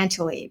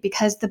financially,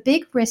 because the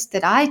big risk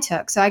that I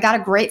took, so I got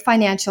a great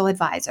financial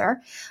advisor,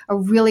 a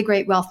really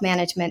great wealth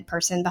management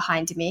person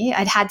behind me.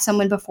 I'd had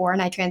someone before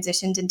and I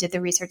transitioned and did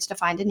the research to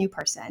find a new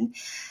person.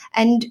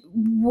 And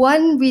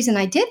one reason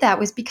I did that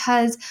was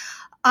because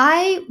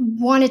I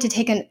wanted to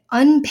take an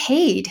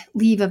unpaid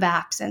leave of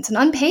absence, an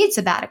unpaid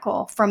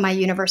sabbatical from my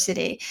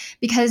university,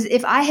 because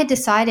if I had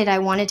decided I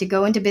wanted to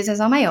go into business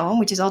on my own,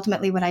 which is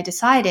ultimately what I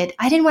decided,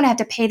 I didn't want to have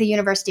to pay the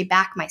university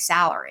back my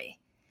salary.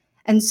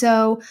 And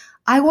so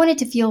I wanted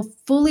to feel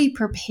fully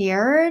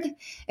prepared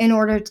in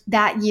order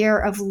that year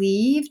of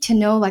leave to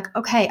know like,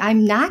 okay,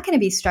 I'm not going to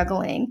be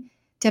struggling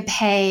to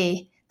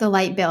pay the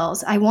light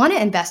bills. I want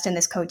to invest in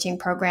this coaching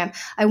program.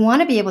 I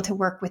want to be able to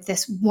work with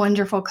this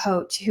wonderful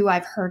coach who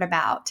I've heard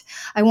about.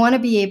 I want to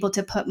be able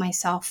to put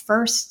myself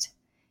first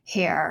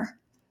here.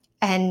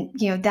 And,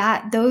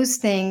 that those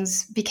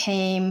things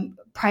became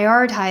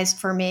prioritized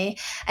for me.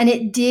 And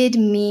it did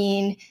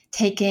mean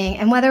taking,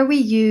 and whether we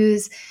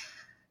use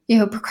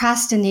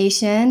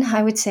procrastination,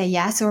 I would say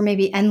yes, or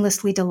maybe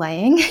endlessly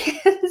delaying.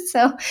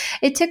 So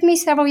it took me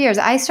several years.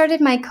 I started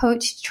my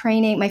coach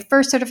training, my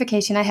first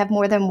certification. I have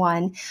more than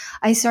one.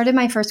 I started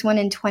my first one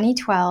in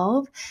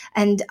 2012,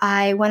 and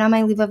I went on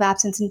my leave of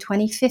absence in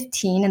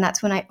 2015. And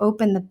that's when I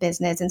opened the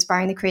business.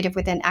 Inspiring the Creative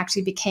Within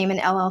actually became an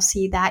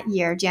LLC that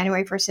year,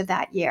 January 1st of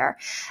that year.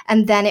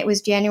 And then it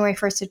was January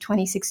 1st of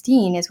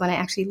 2016 is when I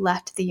actually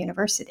left the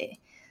university.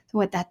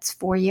 So that's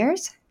 4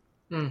 years?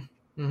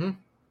 Mm-hmm.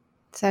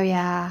 So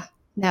yeah,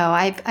 no,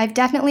 I've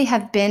definitely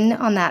have been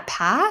on that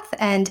path,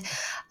 and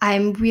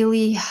I'm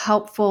really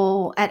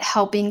helpful at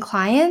helping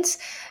clients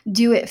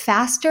do it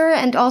faster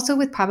and also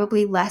with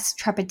probably less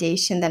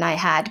trepidation than I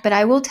had. But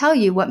I will tell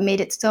you what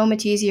made it so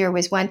much easier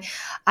was when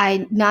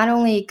I not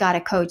only got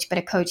a coach, but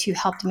a coach who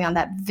helped me on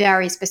that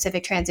very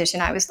specific transition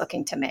I was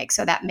looking to make.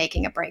 So that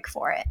making a break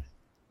for it.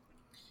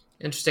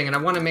 Interesting. And I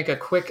want to make a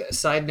quick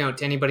side note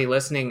to anybody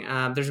listening.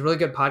 There's a really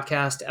good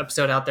podcast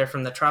episode out there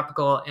from the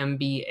Tropical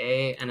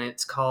MBA, and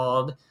it's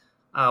called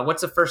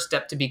What's the First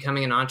Step to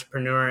Becoming an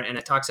Entrepreneur? And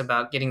it talks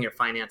about getting your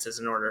finances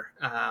in order.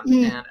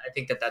 And I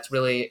think that that's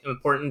really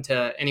important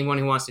to anyone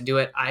who wants to do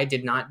it. I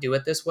did not do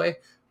it this way.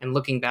 And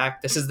looking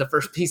back, this is the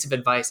first piece of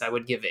advice I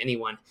would give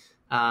anyone,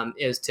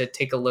 is to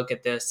take a look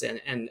at this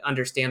and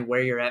understand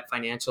where you're at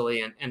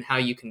financially and how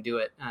you can do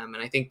it. And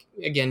I think,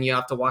 again, you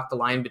have to walk the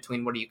line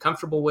between what are you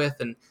comfortable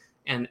with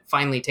and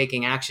finally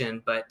taking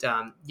action. But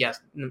yes,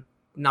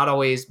 not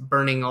always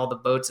burning all the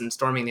boats and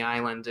storming the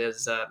island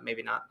is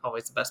maybe not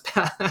always the best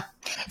path.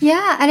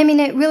 Yeah. And I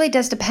mean, it really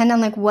does depend on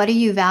like, what do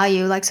you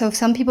value? Like, so if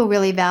some people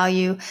really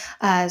value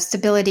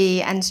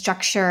stability and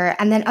structure,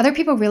 and then other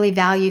people really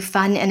value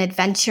fun and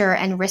adventure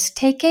and risk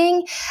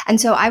taking.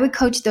 And so I would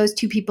coach those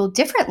two people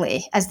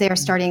differently as they're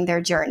starting their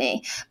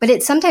journey. But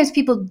it's sometimes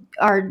people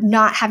are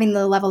not having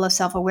the level of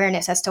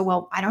self-awareness as to,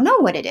 well, I don't know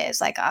what it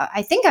is. Like,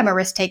 I think I'm a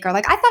risk taker.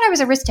 Like, I thought I was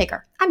a risk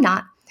taker. I'm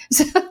not.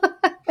 So,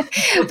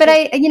 but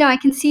I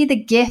can see the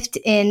gift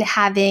in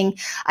having,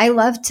 I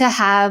love to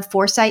have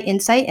foresight,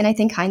 insight, and I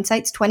think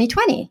hindsight's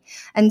 20/20.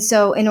 And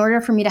so in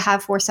order for me to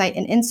have foresight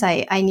and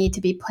insight, I need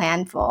to be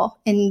planful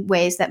in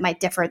ways that might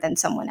differ than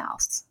someone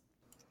else.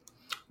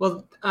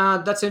 Well,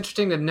 that's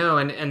interesting to know.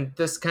 And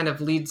this kind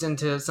of leads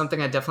into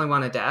something I definitely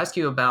wanted to ask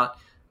you about.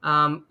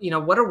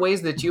 What are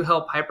ways that you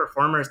help high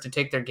performers to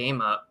take their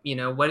game up?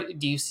 What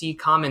do you see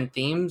common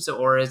themes,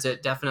 or is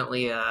it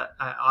definitely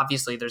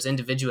obviously there's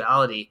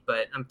individuality,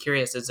 but I'm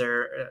curious, is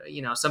there,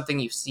 something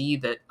you see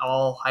that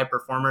all high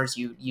performers,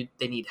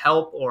 they need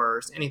help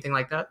or anything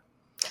like that?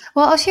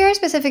 Well, I'll share a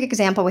specific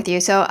example with you.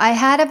 So I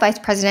had a vice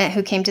president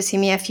who came to see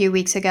me a few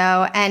weeks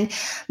ago, and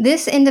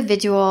this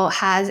individual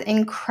has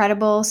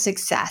incredible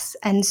success.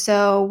 And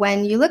so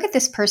when you look at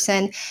this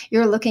person,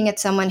 you're looking at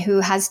someone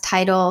who has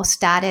title,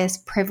 status,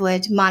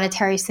 privilege,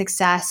 monetary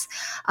success,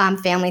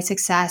 family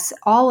success,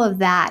 all of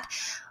that.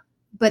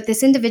 But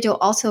this individual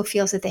also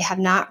feels that they have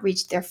not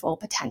reached their full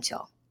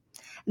potential.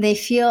 They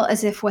feel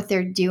as if what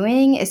they're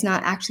doing is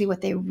not actually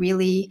what they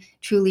really,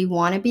 truly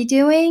want to be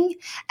doing.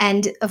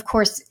 And of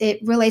course, it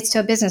relates to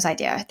a business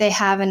idea. They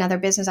have another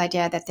business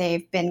idea that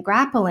they've been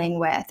grappling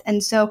with.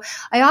 And so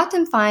I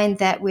often find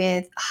that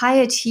with high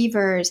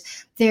achievers,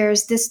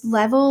 there's this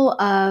level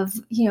of,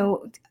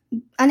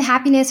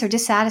 unhappiness or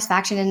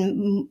dissatisfaction.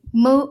 And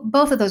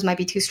both of those might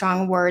be too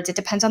strong words. It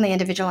depends on the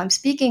individual I'm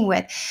speaking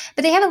with.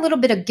 But they have a little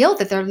bit of guilt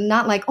that they're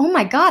not like, oh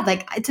my God,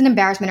 like it's an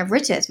embarrassment of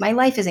riches. My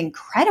life is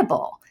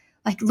incredible.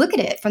 Like, look at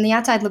it from the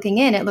outside looking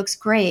in, it looks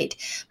great.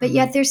 But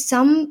yet there's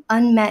some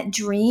unmet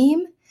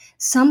dream,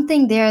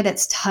 something there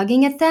that's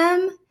tugging at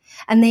them,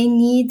 and they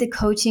need the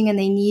coaching and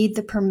they need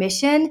the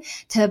permission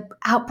to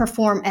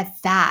outperform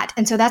at that.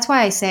 And so that's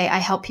why I say I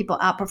help people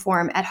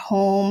outperform at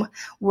home,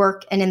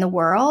 work, and in the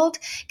world.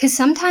 Because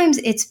sometimes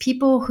it's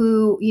people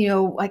who,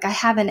 like I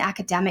have an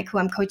academic who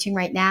I'm coaching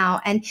right now,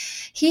 and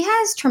he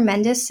has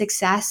tremendous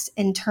success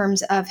in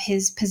terms of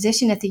his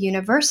position at the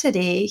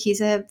university.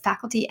 He's a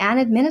faculty and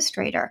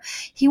administrator.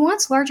 He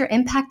wants larger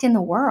impact in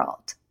the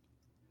world.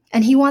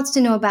 And he wants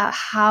to know about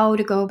how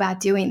to go about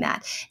doing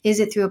that.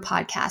 Is it through a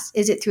podcast?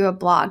 Is it through a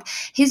blog?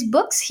 His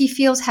books, he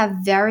feels, have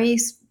very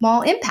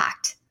small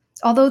impact,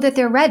 although that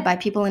they're read by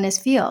people in his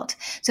field.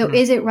 So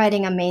is it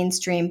writing a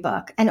mainstream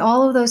book? And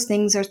all of those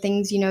things are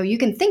things, you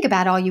can think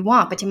about all you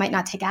want, but you might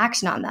not take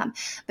action on them.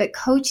 But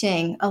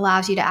coaching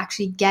allows you to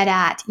actually get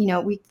at,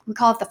 we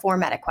call it the 4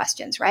 meta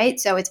questions, right?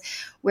 So it's,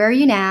 where are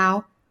you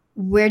now?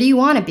 Where do you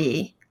want to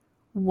be?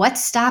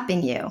 What's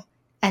stopping you?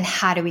 And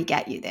how do we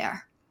get you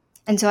there?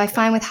 And so I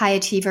find with high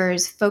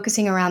achievers,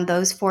 focusing around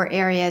those 4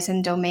 areas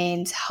and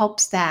domains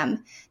helps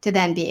them to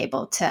then be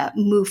able to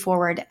move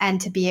forward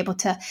and to be able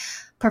to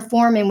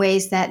perform in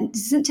ways that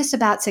isn't just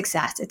about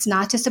success. It's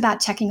not just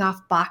about checking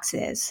off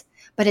boxes,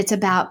 but it's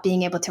about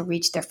being able to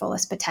reach their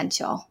fullest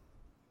potential.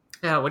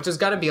 Yeah, which has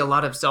got to be a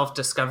lot of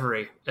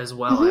self-discovery as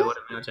well, I would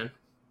imagine.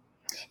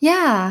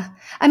 Yeah.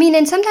 I mean,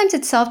 and sometimes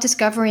it's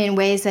self-discovery in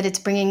ways that it's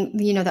bringing,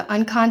 the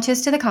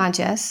unconscious to the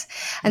conscious.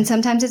 And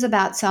sometimes it's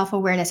about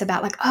self-awareness,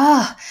 about like,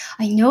 oh,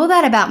 I know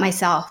that about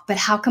myself, but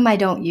how come I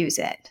don't use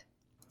it?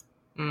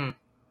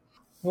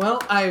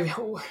 Well, I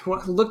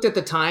looked at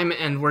the time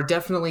and we're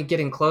definitely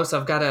getting close.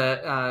 I've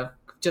got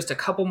just a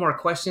couple more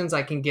questions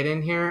I can get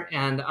in here,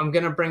 and I'm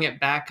going to bring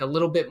it back a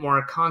little bit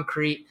more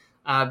concrete.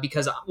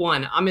 Because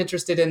 1, I'm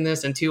interested in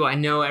this, and 2, I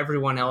know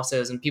everyone else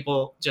is, and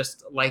people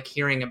just like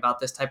hearing about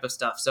this type of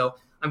stuff. So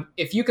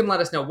if you can let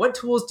us know, what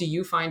tools do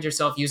you find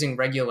yourself using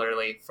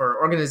regularly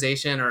for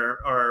organization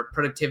or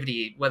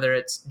productivity, whether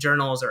it's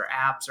journals or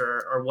apps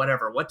or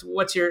whatever?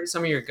 What's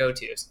some of your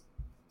go-tos?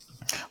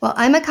 Well,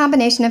 I'm a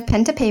combination of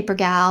pen to paper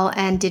gal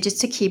and digits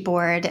to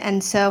keyboard.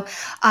 And so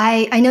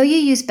I know you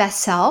use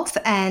Best Self,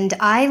 and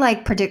I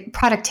like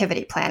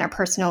Productivity Planner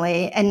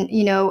personally. And,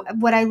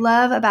 what I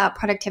love about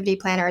Productivity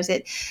Planner is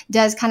it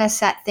does kind of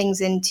set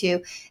things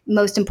into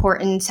most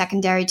important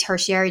secondary,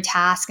 tertiary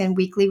tasks and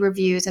weekly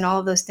reviews and all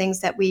of those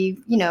things that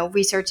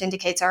research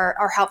indicates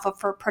are helpful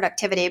for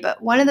productivity.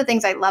 But one of the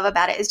things I love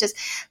about it is just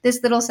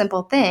this little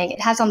simple thing.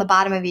 It has on the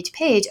bottom of each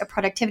page a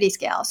productivity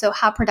scale. So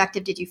how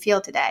productive did you feel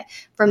today?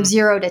 From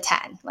 0 to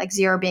 10, like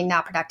 0 being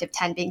not productive,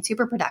 10 being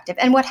super productive,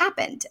 and what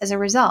happened as a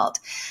result.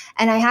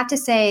 And I have to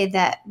say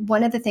that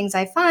one of the things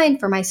I find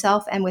for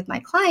myself and with my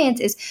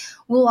clients is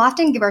we'll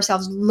often give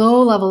ourselves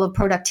low level of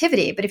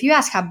productivity. But if you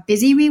ask how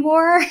busy we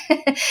were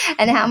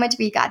and how much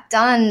we got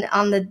done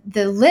on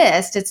the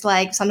list, it's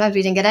like sometimes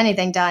we didn't get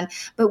anything done,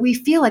 but we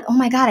feel like, oh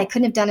my God, I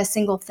couldn't have done a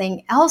single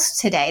thing else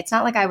today. It's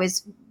not like I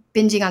was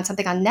binging on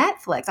something on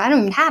Netflix. I don't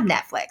even have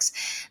Netflix.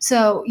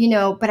 So,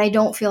 but I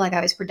don't feel like I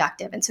was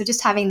productive. And so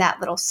just having that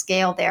little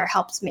scale there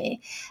helps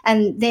me.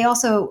 And they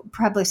also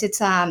publish,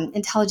 it's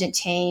Intelligent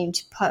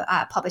Change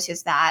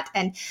publishes that.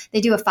 And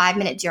they do a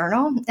 5-minute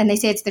journal. And they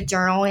say it's the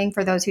journaling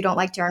for those who don't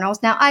like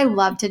journals. Now, I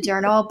love to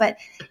journal, but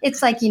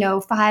it's like,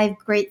 5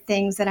 great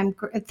things that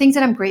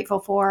I'm grateful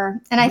for.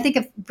 And I think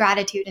of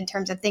gratitude in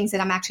terms of things that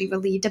I'm actually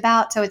relieved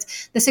about. So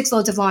it's the 6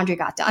 loads of laundry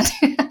got done.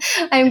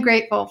 I'm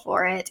grateful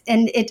for it.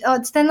 And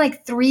it's then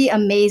like 3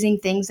 amazing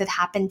things that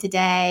happened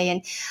today.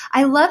 And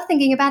I love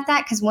thinking about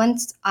that because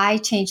once I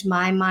changed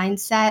my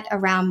mindset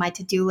around my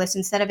to-do list,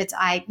 instead of it's,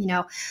 I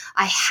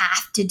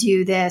have to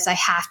do this, I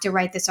have to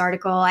write this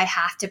article, I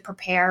have to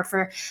prepare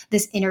for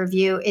this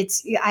interview.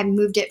 I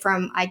moved it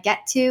from I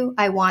get to,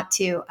 I want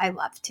to, I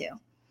love to.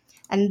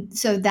 And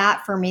so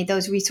that for me,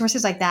 those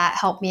resources like that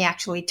help me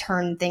actually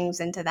turn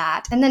things into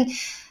that. And then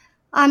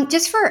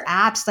just for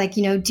apps like,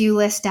 Do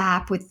List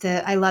app with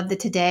I love the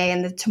today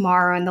and the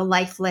tomorrow and the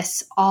life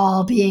lists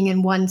all being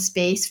in one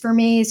space for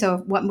me. So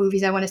what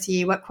movies I want to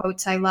see, what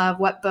quotes I love,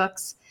 what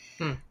books.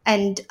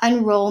 And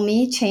Unroll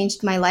Me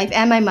changed my life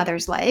and my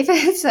mother's life.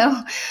 So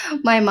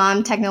my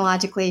mom,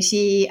 technologically,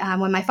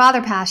 when my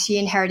father passed, she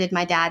inherited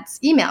my dad's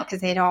email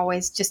because they'd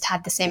always just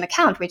had the same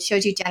account, which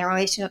shows you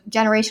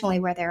generationally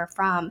where they're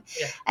from.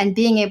 Yeah. And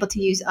being able to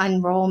use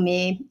Unroll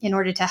Me in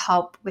order to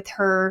help with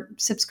her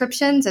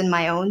subscriptions and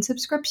my own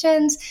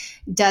subscriptions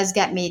does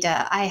get me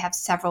I have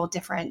several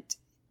different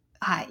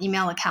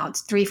email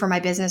accounts, 3 for my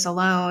business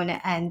alone.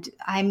 And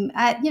I'm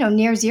at,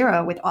 near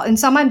zero with all, and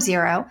some I'm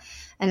zero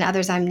and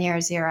others I'm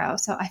near zero.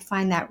 So I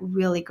find that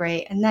really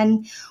great. And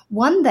then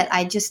one that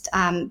I just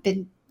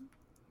been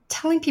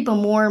telling people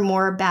more and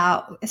more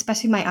about,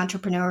 especially my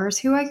entrepreneurs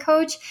who I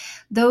coach,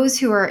 those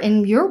who are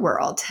in your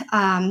world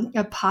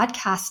of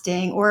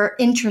podcasting or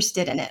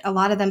interested in it. A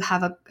lot of them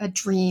have a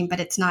dream, but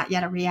it's not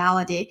yet a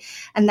reality.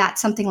 And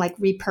that's something like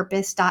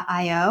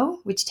repurpose.io,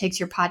 which takes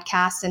your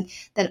podcast and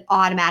then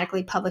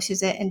automatically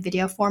publishes it in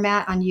video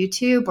format on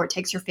YouTube, or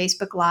takes your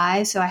Facebook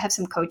Live. So I have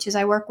some coaches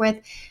I work with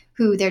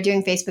who they're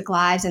doing Facebook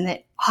Lives and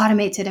it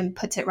automates it and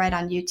puts it right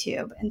on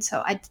YouTube. And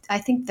so I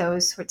think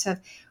those sorts of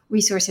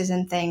resources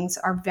and things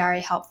are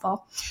very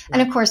helpful. Yeah.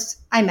 And of course,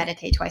 I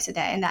meditate twice a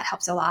day and that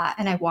helps a lot.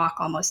 And I walk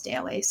almost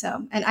daily.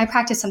 And I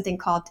practice something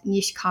called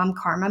Nishkam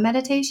Karma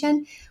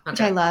meditation, which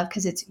I love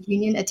because it's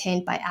union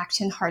attained by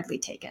action hardly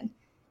taken.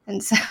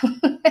 And so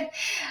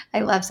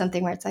I love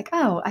something where it's like,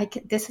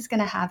 this is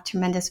going to have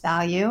tremendous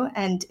value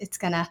and it's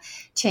going to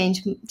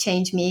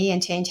change me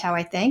and change how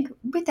I think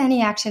with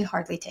any action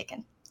hardly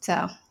taken.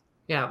 So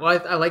yeah,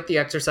 well, I like the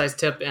exercise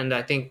tip, and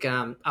I think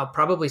I'll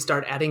probably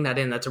start adding that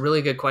in. That's a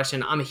really good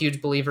question. I'm a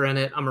huge believer in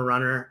it. I'm a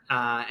runner,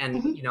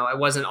 and I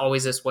wasn't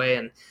always this way.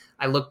 And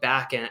I look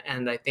back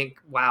and I think,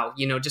 wow,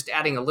 just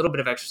adding a little bit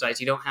of exercise.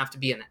 You don't have to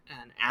be an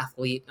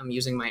athlete. I'm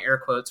using my air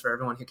quotes for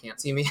everyone who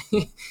can't see me.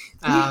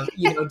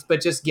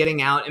 But just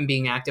getting out and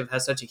being active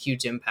has such a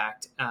huge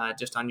impact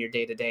just on your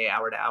day-to-day,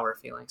 hour-to-hour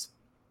feelings.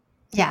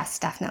 Yes,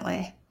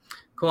 definitely.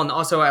 Cool. And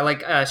also I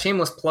like a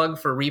shameless plug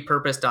for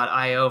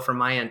repurpose.io from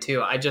my end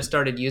too. I just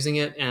started using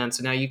it. And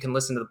so now you can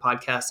listen to the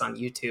podcast on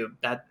YouTube.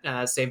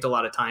 That saved a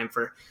lot of time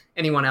for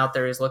anyone out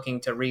there who's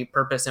looking to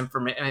repurpose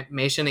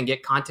information and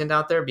get content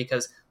out there,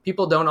 because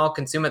people don't all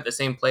consume it the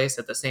same place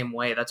at the same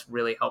way. That's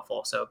really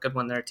helpful. So good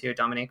one there too,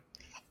 Dominique.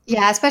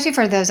 Yeah, especially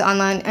for those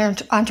online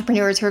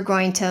entrepreneurs who are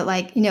going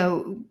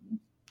to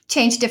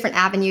change different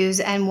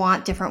avenues and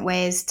want different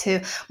ways to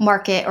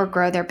market or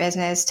grow their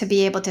business, to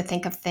be able to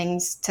think of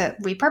things to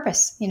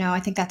repurpose.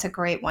 I think that's a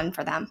great one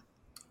for them.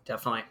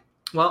 Definitely.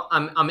 Well,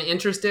 I'm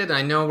interested.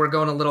 I know we're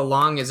going a little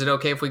long. Is it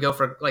okay if we go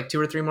for like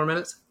 2 or 3 more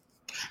minutes?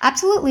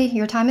 Absolutely.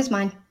 Your time is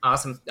mine.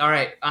 Awesome. All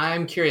right.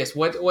 I'm curious.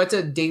 What's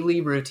a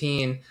daily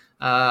routine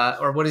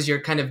or what does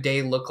your kind of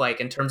day look like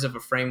in terms of a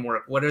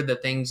framework? What are the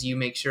things you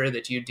make sure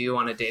that you do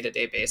on a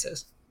day-to-day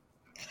basis?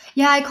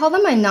 Yeah, I call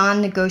them my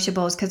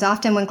non-negotiables because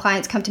often when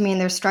clients come to me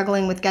and they're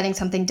struggling with getting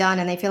something done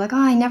and they feel like, oh,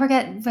 I never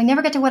get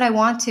to what I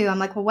want to. I'm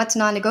like, well, what's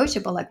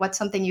non-negotiable? Like, what's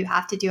something you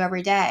have to do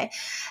every day?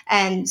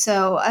 And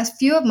so a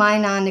few of my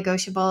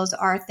non-negotiables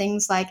are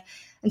things like,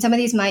 and some of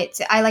these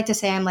I like to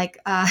say I'm like,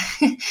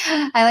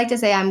 I like to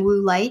say I'm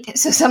woo light.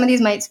 So some of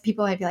these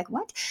people might be like,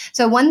 what?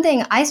 So one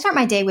thing, I start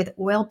my day with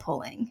oil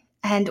pulling.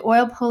 And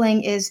oil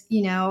pulling is,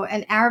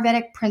 an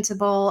Ayurvedic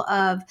principle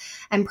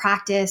and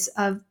practice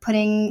of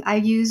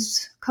I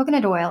use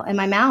coconut oil in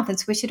my mouth and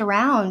swish it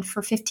around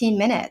for 15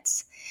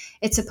 minutes.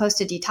 It's supposed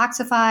to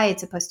detoxify.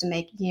 It's supposed to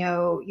make,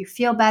 you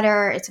feel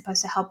better. It's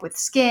supposed to help with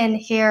skin,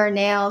 hair,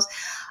 nails.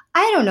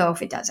 I don't know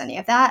if it does any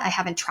of that. I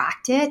haven't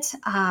tracked it.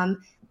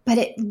 But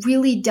it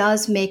really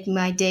does make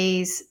my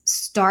days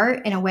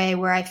start in a way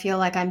where I feel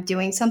like I'm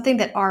doing something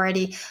that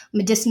already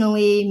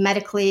medicinally,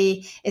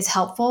 medically is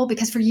helpful,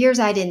 because for years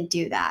I didn't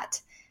do that.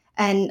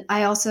 And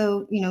I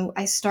also,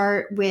 I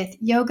start with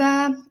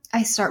yoga.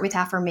 I start with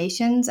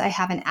affirmations. I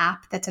have an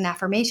app that's an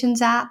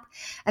affirmations app.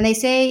 And they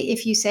say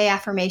if you say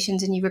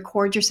affirmations and you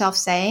record yourself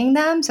saying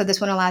them, so this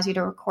one allows you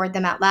to record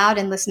them out loud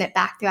and listen it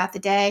back throughout the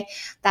day,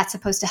 that's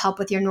supposed to help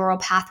with your neural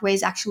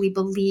pathways actually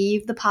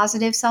believe the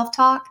positive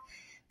self-talk,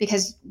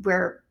 because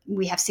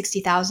we have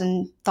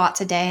 60,000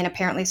 thoughts a day, and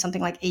apparently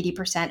something like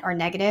 80% are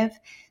negative.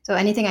 So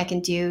anything I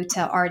can do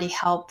to already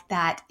help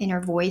that inner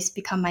voice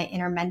become my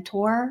inner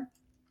mentor.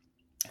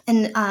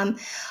 And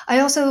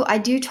I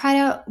do try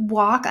to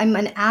walk. I'm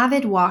an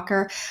avid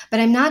walker, but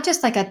I'm not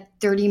just like a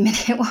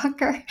 30-minute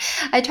walker.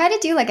 I try to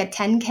do like a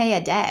 10K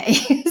a day.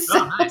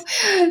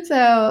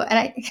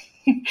 Nice.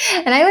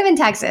 And I live in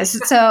Texas.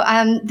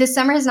 So this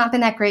summer has not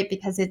been that great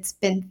because it's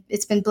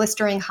been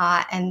blistering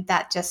hot, and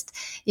that just,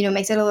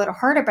 makes it a little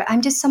harder. But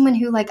I'm just someone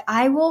who, like,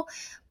 I will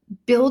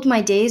build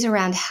my days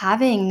around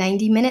having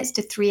 90 minutes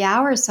to 3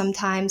 hours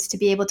sometimes to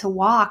be able to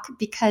walk,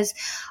 because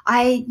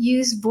I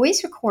use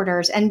voice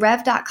recorders, and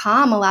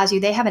rev.com allows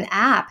you, they have an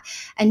app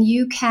and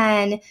you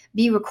can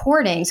be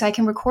recording. So I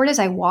can record as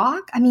I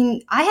walk. I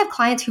mean, I have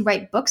clients who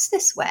write books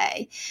this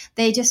way.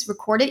 They just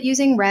record it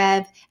using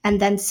Rev and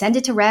then send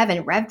it to Rev,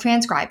 and Rev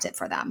transcribes it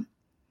for them.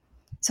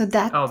 So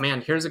oh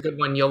man, here's a good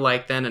one you'll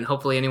like then, and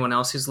hopefully anyone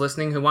else who's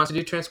listening who wants to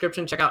do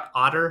transcription, check out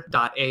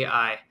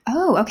otter.ai.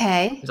 Oh,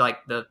 okay. It's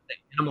like the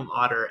animal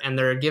otter, and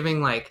they're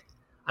giving, like,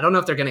 I don't know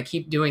if they're going to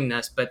keep doing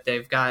this, but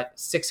they've got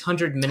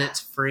 600 minutes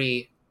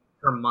free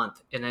per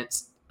month, and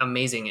it's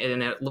amazing,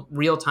 and it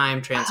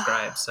real-time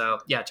transcribes. So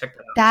yeah, check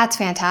that out. That's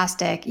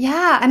fantastic.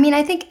 Yeah, I mean,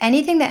 I think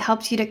anything that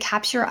helps you to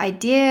capture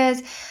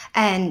ideas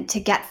and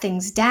to get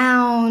things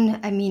down,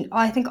 I mean,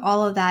 I think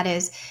all of that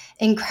is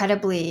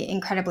incredibly,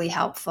 incredibly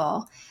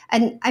helpful.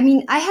 And I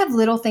mean, I have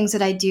little things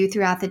that I do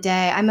throughout the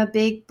day. I'm a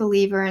big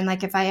believer in,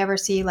 like, if I ever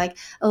see like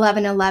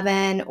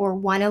 11:11 or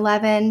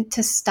 1:11,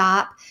 to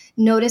stop,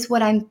 notice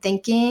what I'm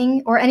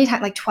thinking, or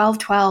anytime like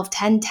 12:12,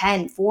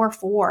 10:10,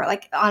 4:4,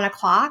 like on a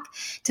clock,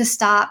 to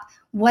stop.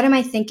 What am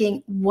I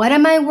thinking? What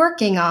am I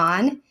working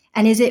on?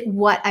 And is it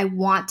what I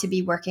want to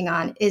be working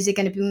on? Is it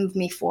going to move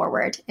me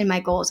forward in my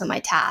goals and my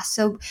tasks?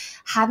 So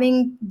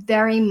having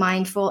very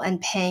mindful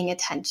and paying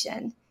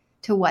attention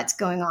to what's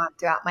going on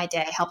throughout my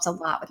day helps a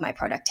lot with my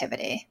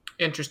productivity.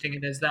 Interesting.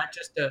 And is that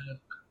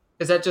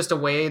just a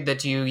way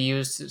that you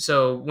use,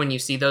 so when you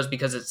see those,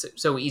 because it's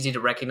so easy to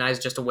recognize,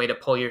 just a way to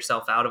pull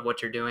yourself out of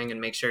what you're doing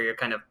and make sure you're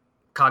kind of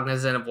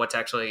cognizant of what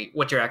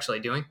you're actually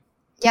doing?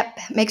 Yep.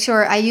 Make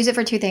sure I use it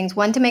for two things.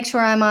 One, to make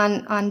sure I'm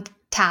on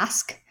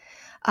task,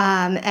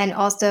 and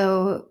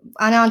also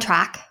on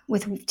track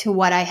to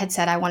what I had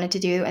said I wanted to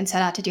do and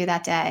set out to do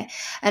that day.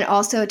 And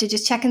also to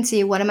just check and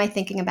see, what am I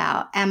thinking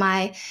about? Am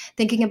I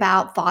thinking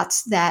about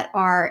thoughts that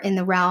are in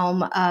the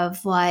realm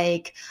of,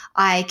 like,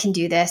 I can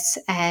do this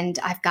and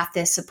I've got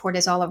this, support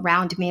is all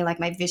around me, like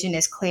my vision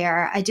is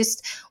clear. I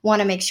just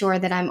want to make sure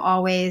that I'm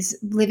always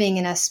living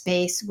in a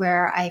space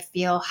where I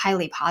feel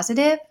highly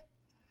positive.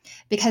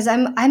 Because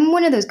I'm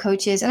one of those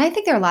coaches, and I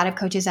think there are a lot of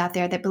coaches out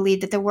there that believe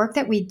that the work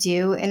that we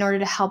do in order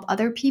to help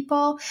other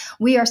people,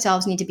 we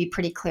ourselves need to be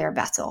pretty clear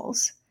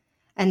vessels.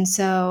 And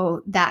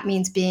so that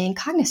means being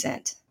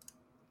cognizant.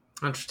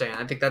 Interesting.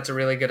 I think that's a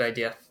really good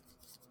idea.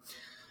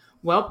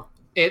 Well,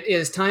 it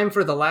is time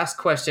for the last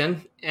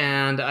question,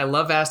 and I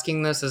love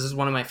asking this. This is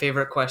one of my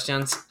favorite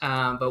questions.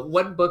 But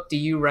what book do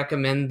you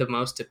recommend the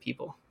most to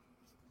people?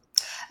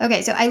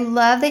 Okay, so I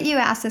love that you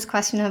asked this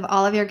question of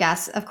all of your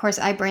guests. Of course,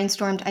 I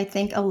brainstormed, I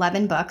think,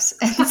 11 books.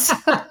 And so,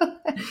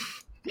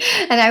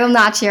 and I will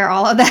not share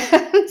all of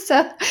them.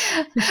 So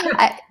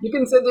you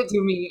can send it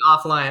to me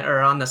offline or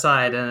on the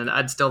side, and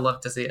I'd still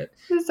love to see it.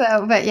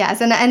 So, but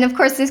yes. And of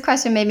course, this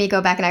question made me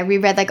go back and I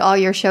reread like all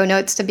your show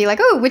notes to be like,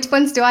 oh, which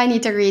ones do I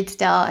need to read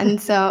still?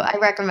 And so I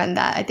recommend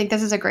that. I think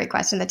this is a great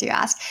question that you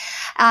asked.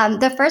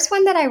 The first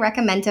one that I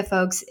recommend to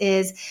folks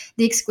is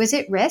The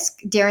Exquisite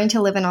Risk: Daring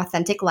to Live an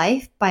Authentic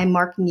Life by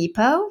Mark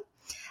Nepo.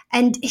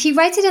 And he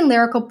writes it in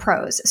lyrical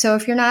prose. So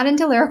if you're not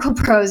into lyrical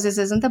prose, this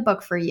isn't the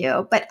book for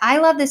you. But I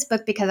love this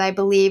book because I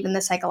believe in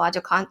the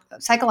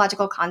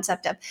psychological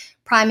concept of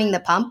priming the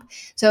pump.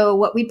 So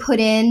what we put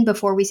in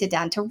before we sit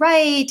down to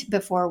write,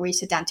 before we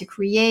sit down to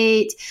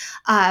create,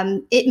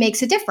 it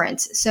makes a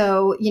difference.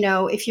 So,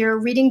 if you're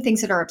reading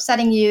things that are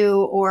upsetting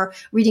you or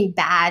reading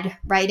bad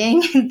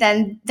writing,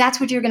 then that's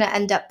what you're going to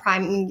end up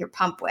priming your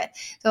pump with.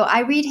 So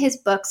I read his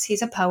books.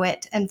 He's a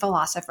poet and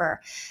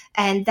philosopher.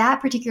 And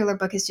that particular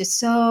book is just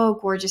so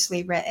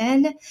gorgeously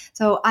written.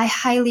 So I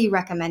highly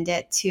recommend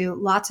it to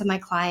lots of my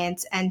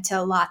clients and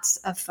to lots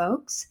of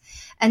folks.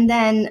 And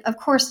then, of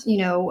course,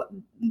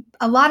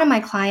 a lot of my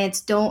clients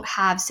don't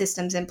have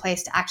systems in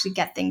place to actually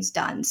get things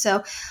done.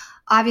 So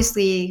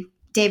obviously,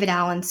 David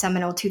Allen's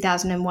seminal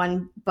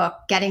 2001 book,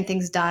 Getting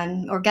Things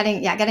Done,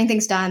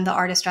 The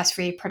Art of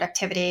Stress-Free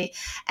Productivity.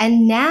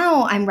 And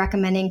now I'm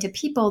recommending to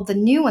people the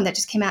new one that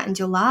just came out in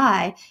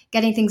July,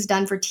 Getting Things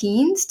Done for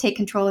Teens, Take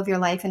Control of Your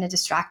Life in a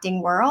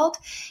Distracting World,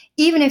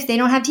 even if they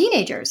don't have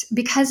teenagers,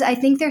 because I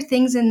think there are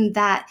things in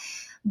that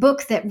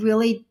book that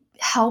really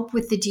help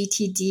with the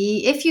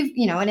GTD. If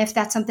and if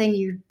that's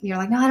something you're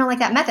like, no, I don't like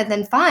that method,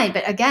 then fine.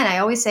 But again, I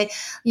always say,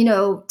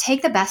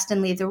 take the best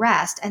and leave the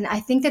rest. And I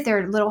think that there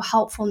are little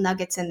helpful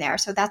nuggets in there.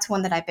 So that's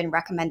one that I've been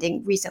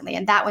recommending recently.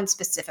 And that one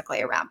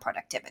specifically around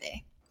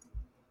productivity.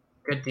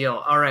 Good deal.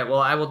 All right. Well,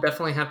 I will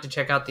definitely have to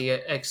check out the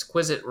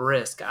Exquisite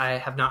Risk. I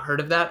have not heard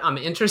of that. I'm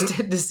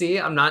interested to see.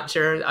 I'm not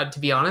sure, to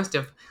be honest,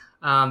 if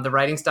the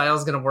writing style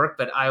is going to work,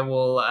 but I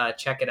will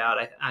check it out.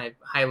 I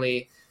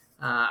highly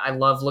I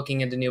love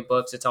looking into new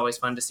books. It's always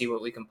fun to see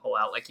what we can pull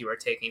out, like you were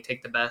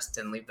take the best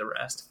and leave the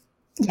rest.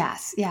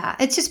 Yes. Yeah.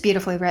 It's just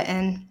beautifully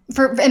written,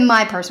 in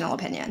my personal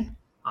opinion.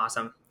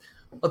 Awesome.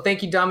 Well,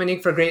 thank you,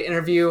 Dominique, for a great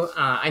interview.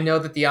 I know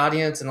that the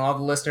audience and all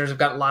the listeners have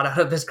got a lot out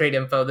of this great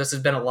info. This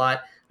has been a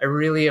lot. I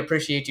really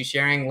appreciate you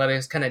sharing. Let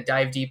us kind of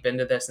dive deep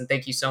into this. And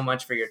thank you so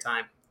much for your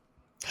time.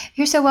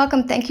 You're so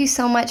welcome. Thank you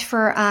so much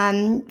for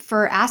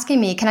asking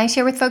me. Can I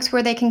share with folks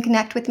where they can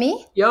connect with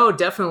me? Yo,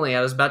 definitely.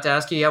 I was about to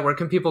ask you, where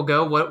can people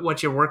go,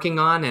 what you're working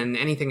on, and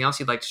anything else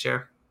you'd like to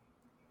share?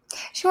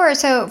 Sure.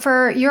 So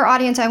for your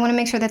audience, I want to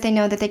make sure that they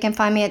know that they can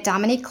find me at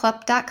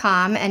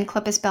DominiqueKlupp.com, and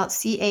Klupp is spelled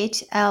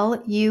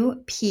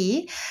CHLUP.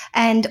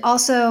 And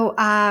also,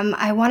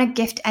 I want to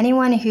gift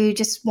anyone who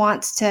just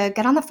wants to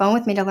get on the phone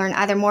with me to learn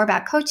either more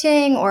about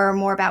coaching or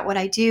more about what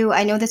I do.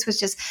 I know this was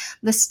just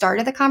the start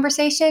of the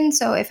conversation.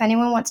 So if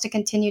anyone wants to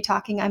continue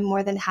talking, I'm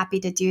more than happy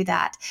to do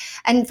that.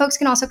 And folks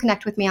can also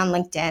connect with me on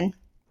LinkedIn.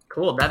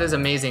 Cool. That is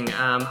amazing.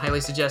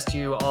 Highly suggest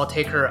you all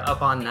take her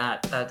up on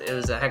that. That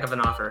is a heck of an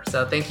offer.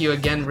 So thank you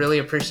again. Really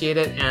appreciate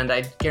it. And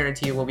I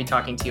guarantee you we'll be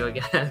talking to you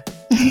again.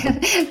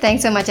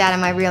 Thanks so much,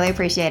 Adam. I really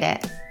appreciate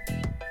it.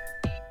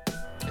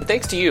 And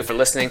thanks to you for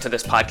listening to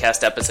this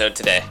podcast episode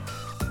today.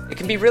 It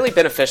can be really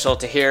beneficial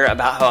to hear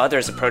about how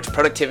others approach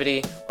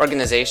productivity,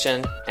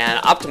 organization,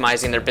 and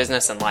optimizing their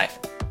business and life.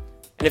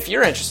 And if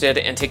you're interested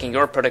in taking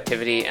your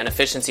productivity and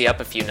efficiency up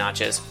a few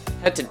notches,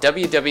 head to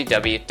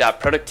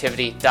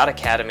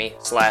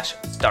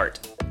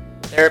www.productivity.academy/start.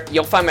 There,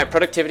 you'll find my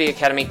Productivity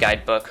Academy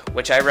guidebook,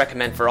 which I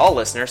recommend for all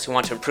listeners who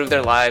want to improve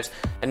their lives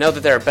and know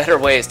that there are better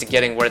ways to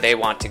getting where they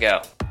want to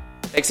go.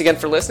 Thanks again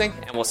for listening,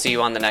 and we'll see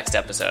you on the next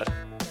episode.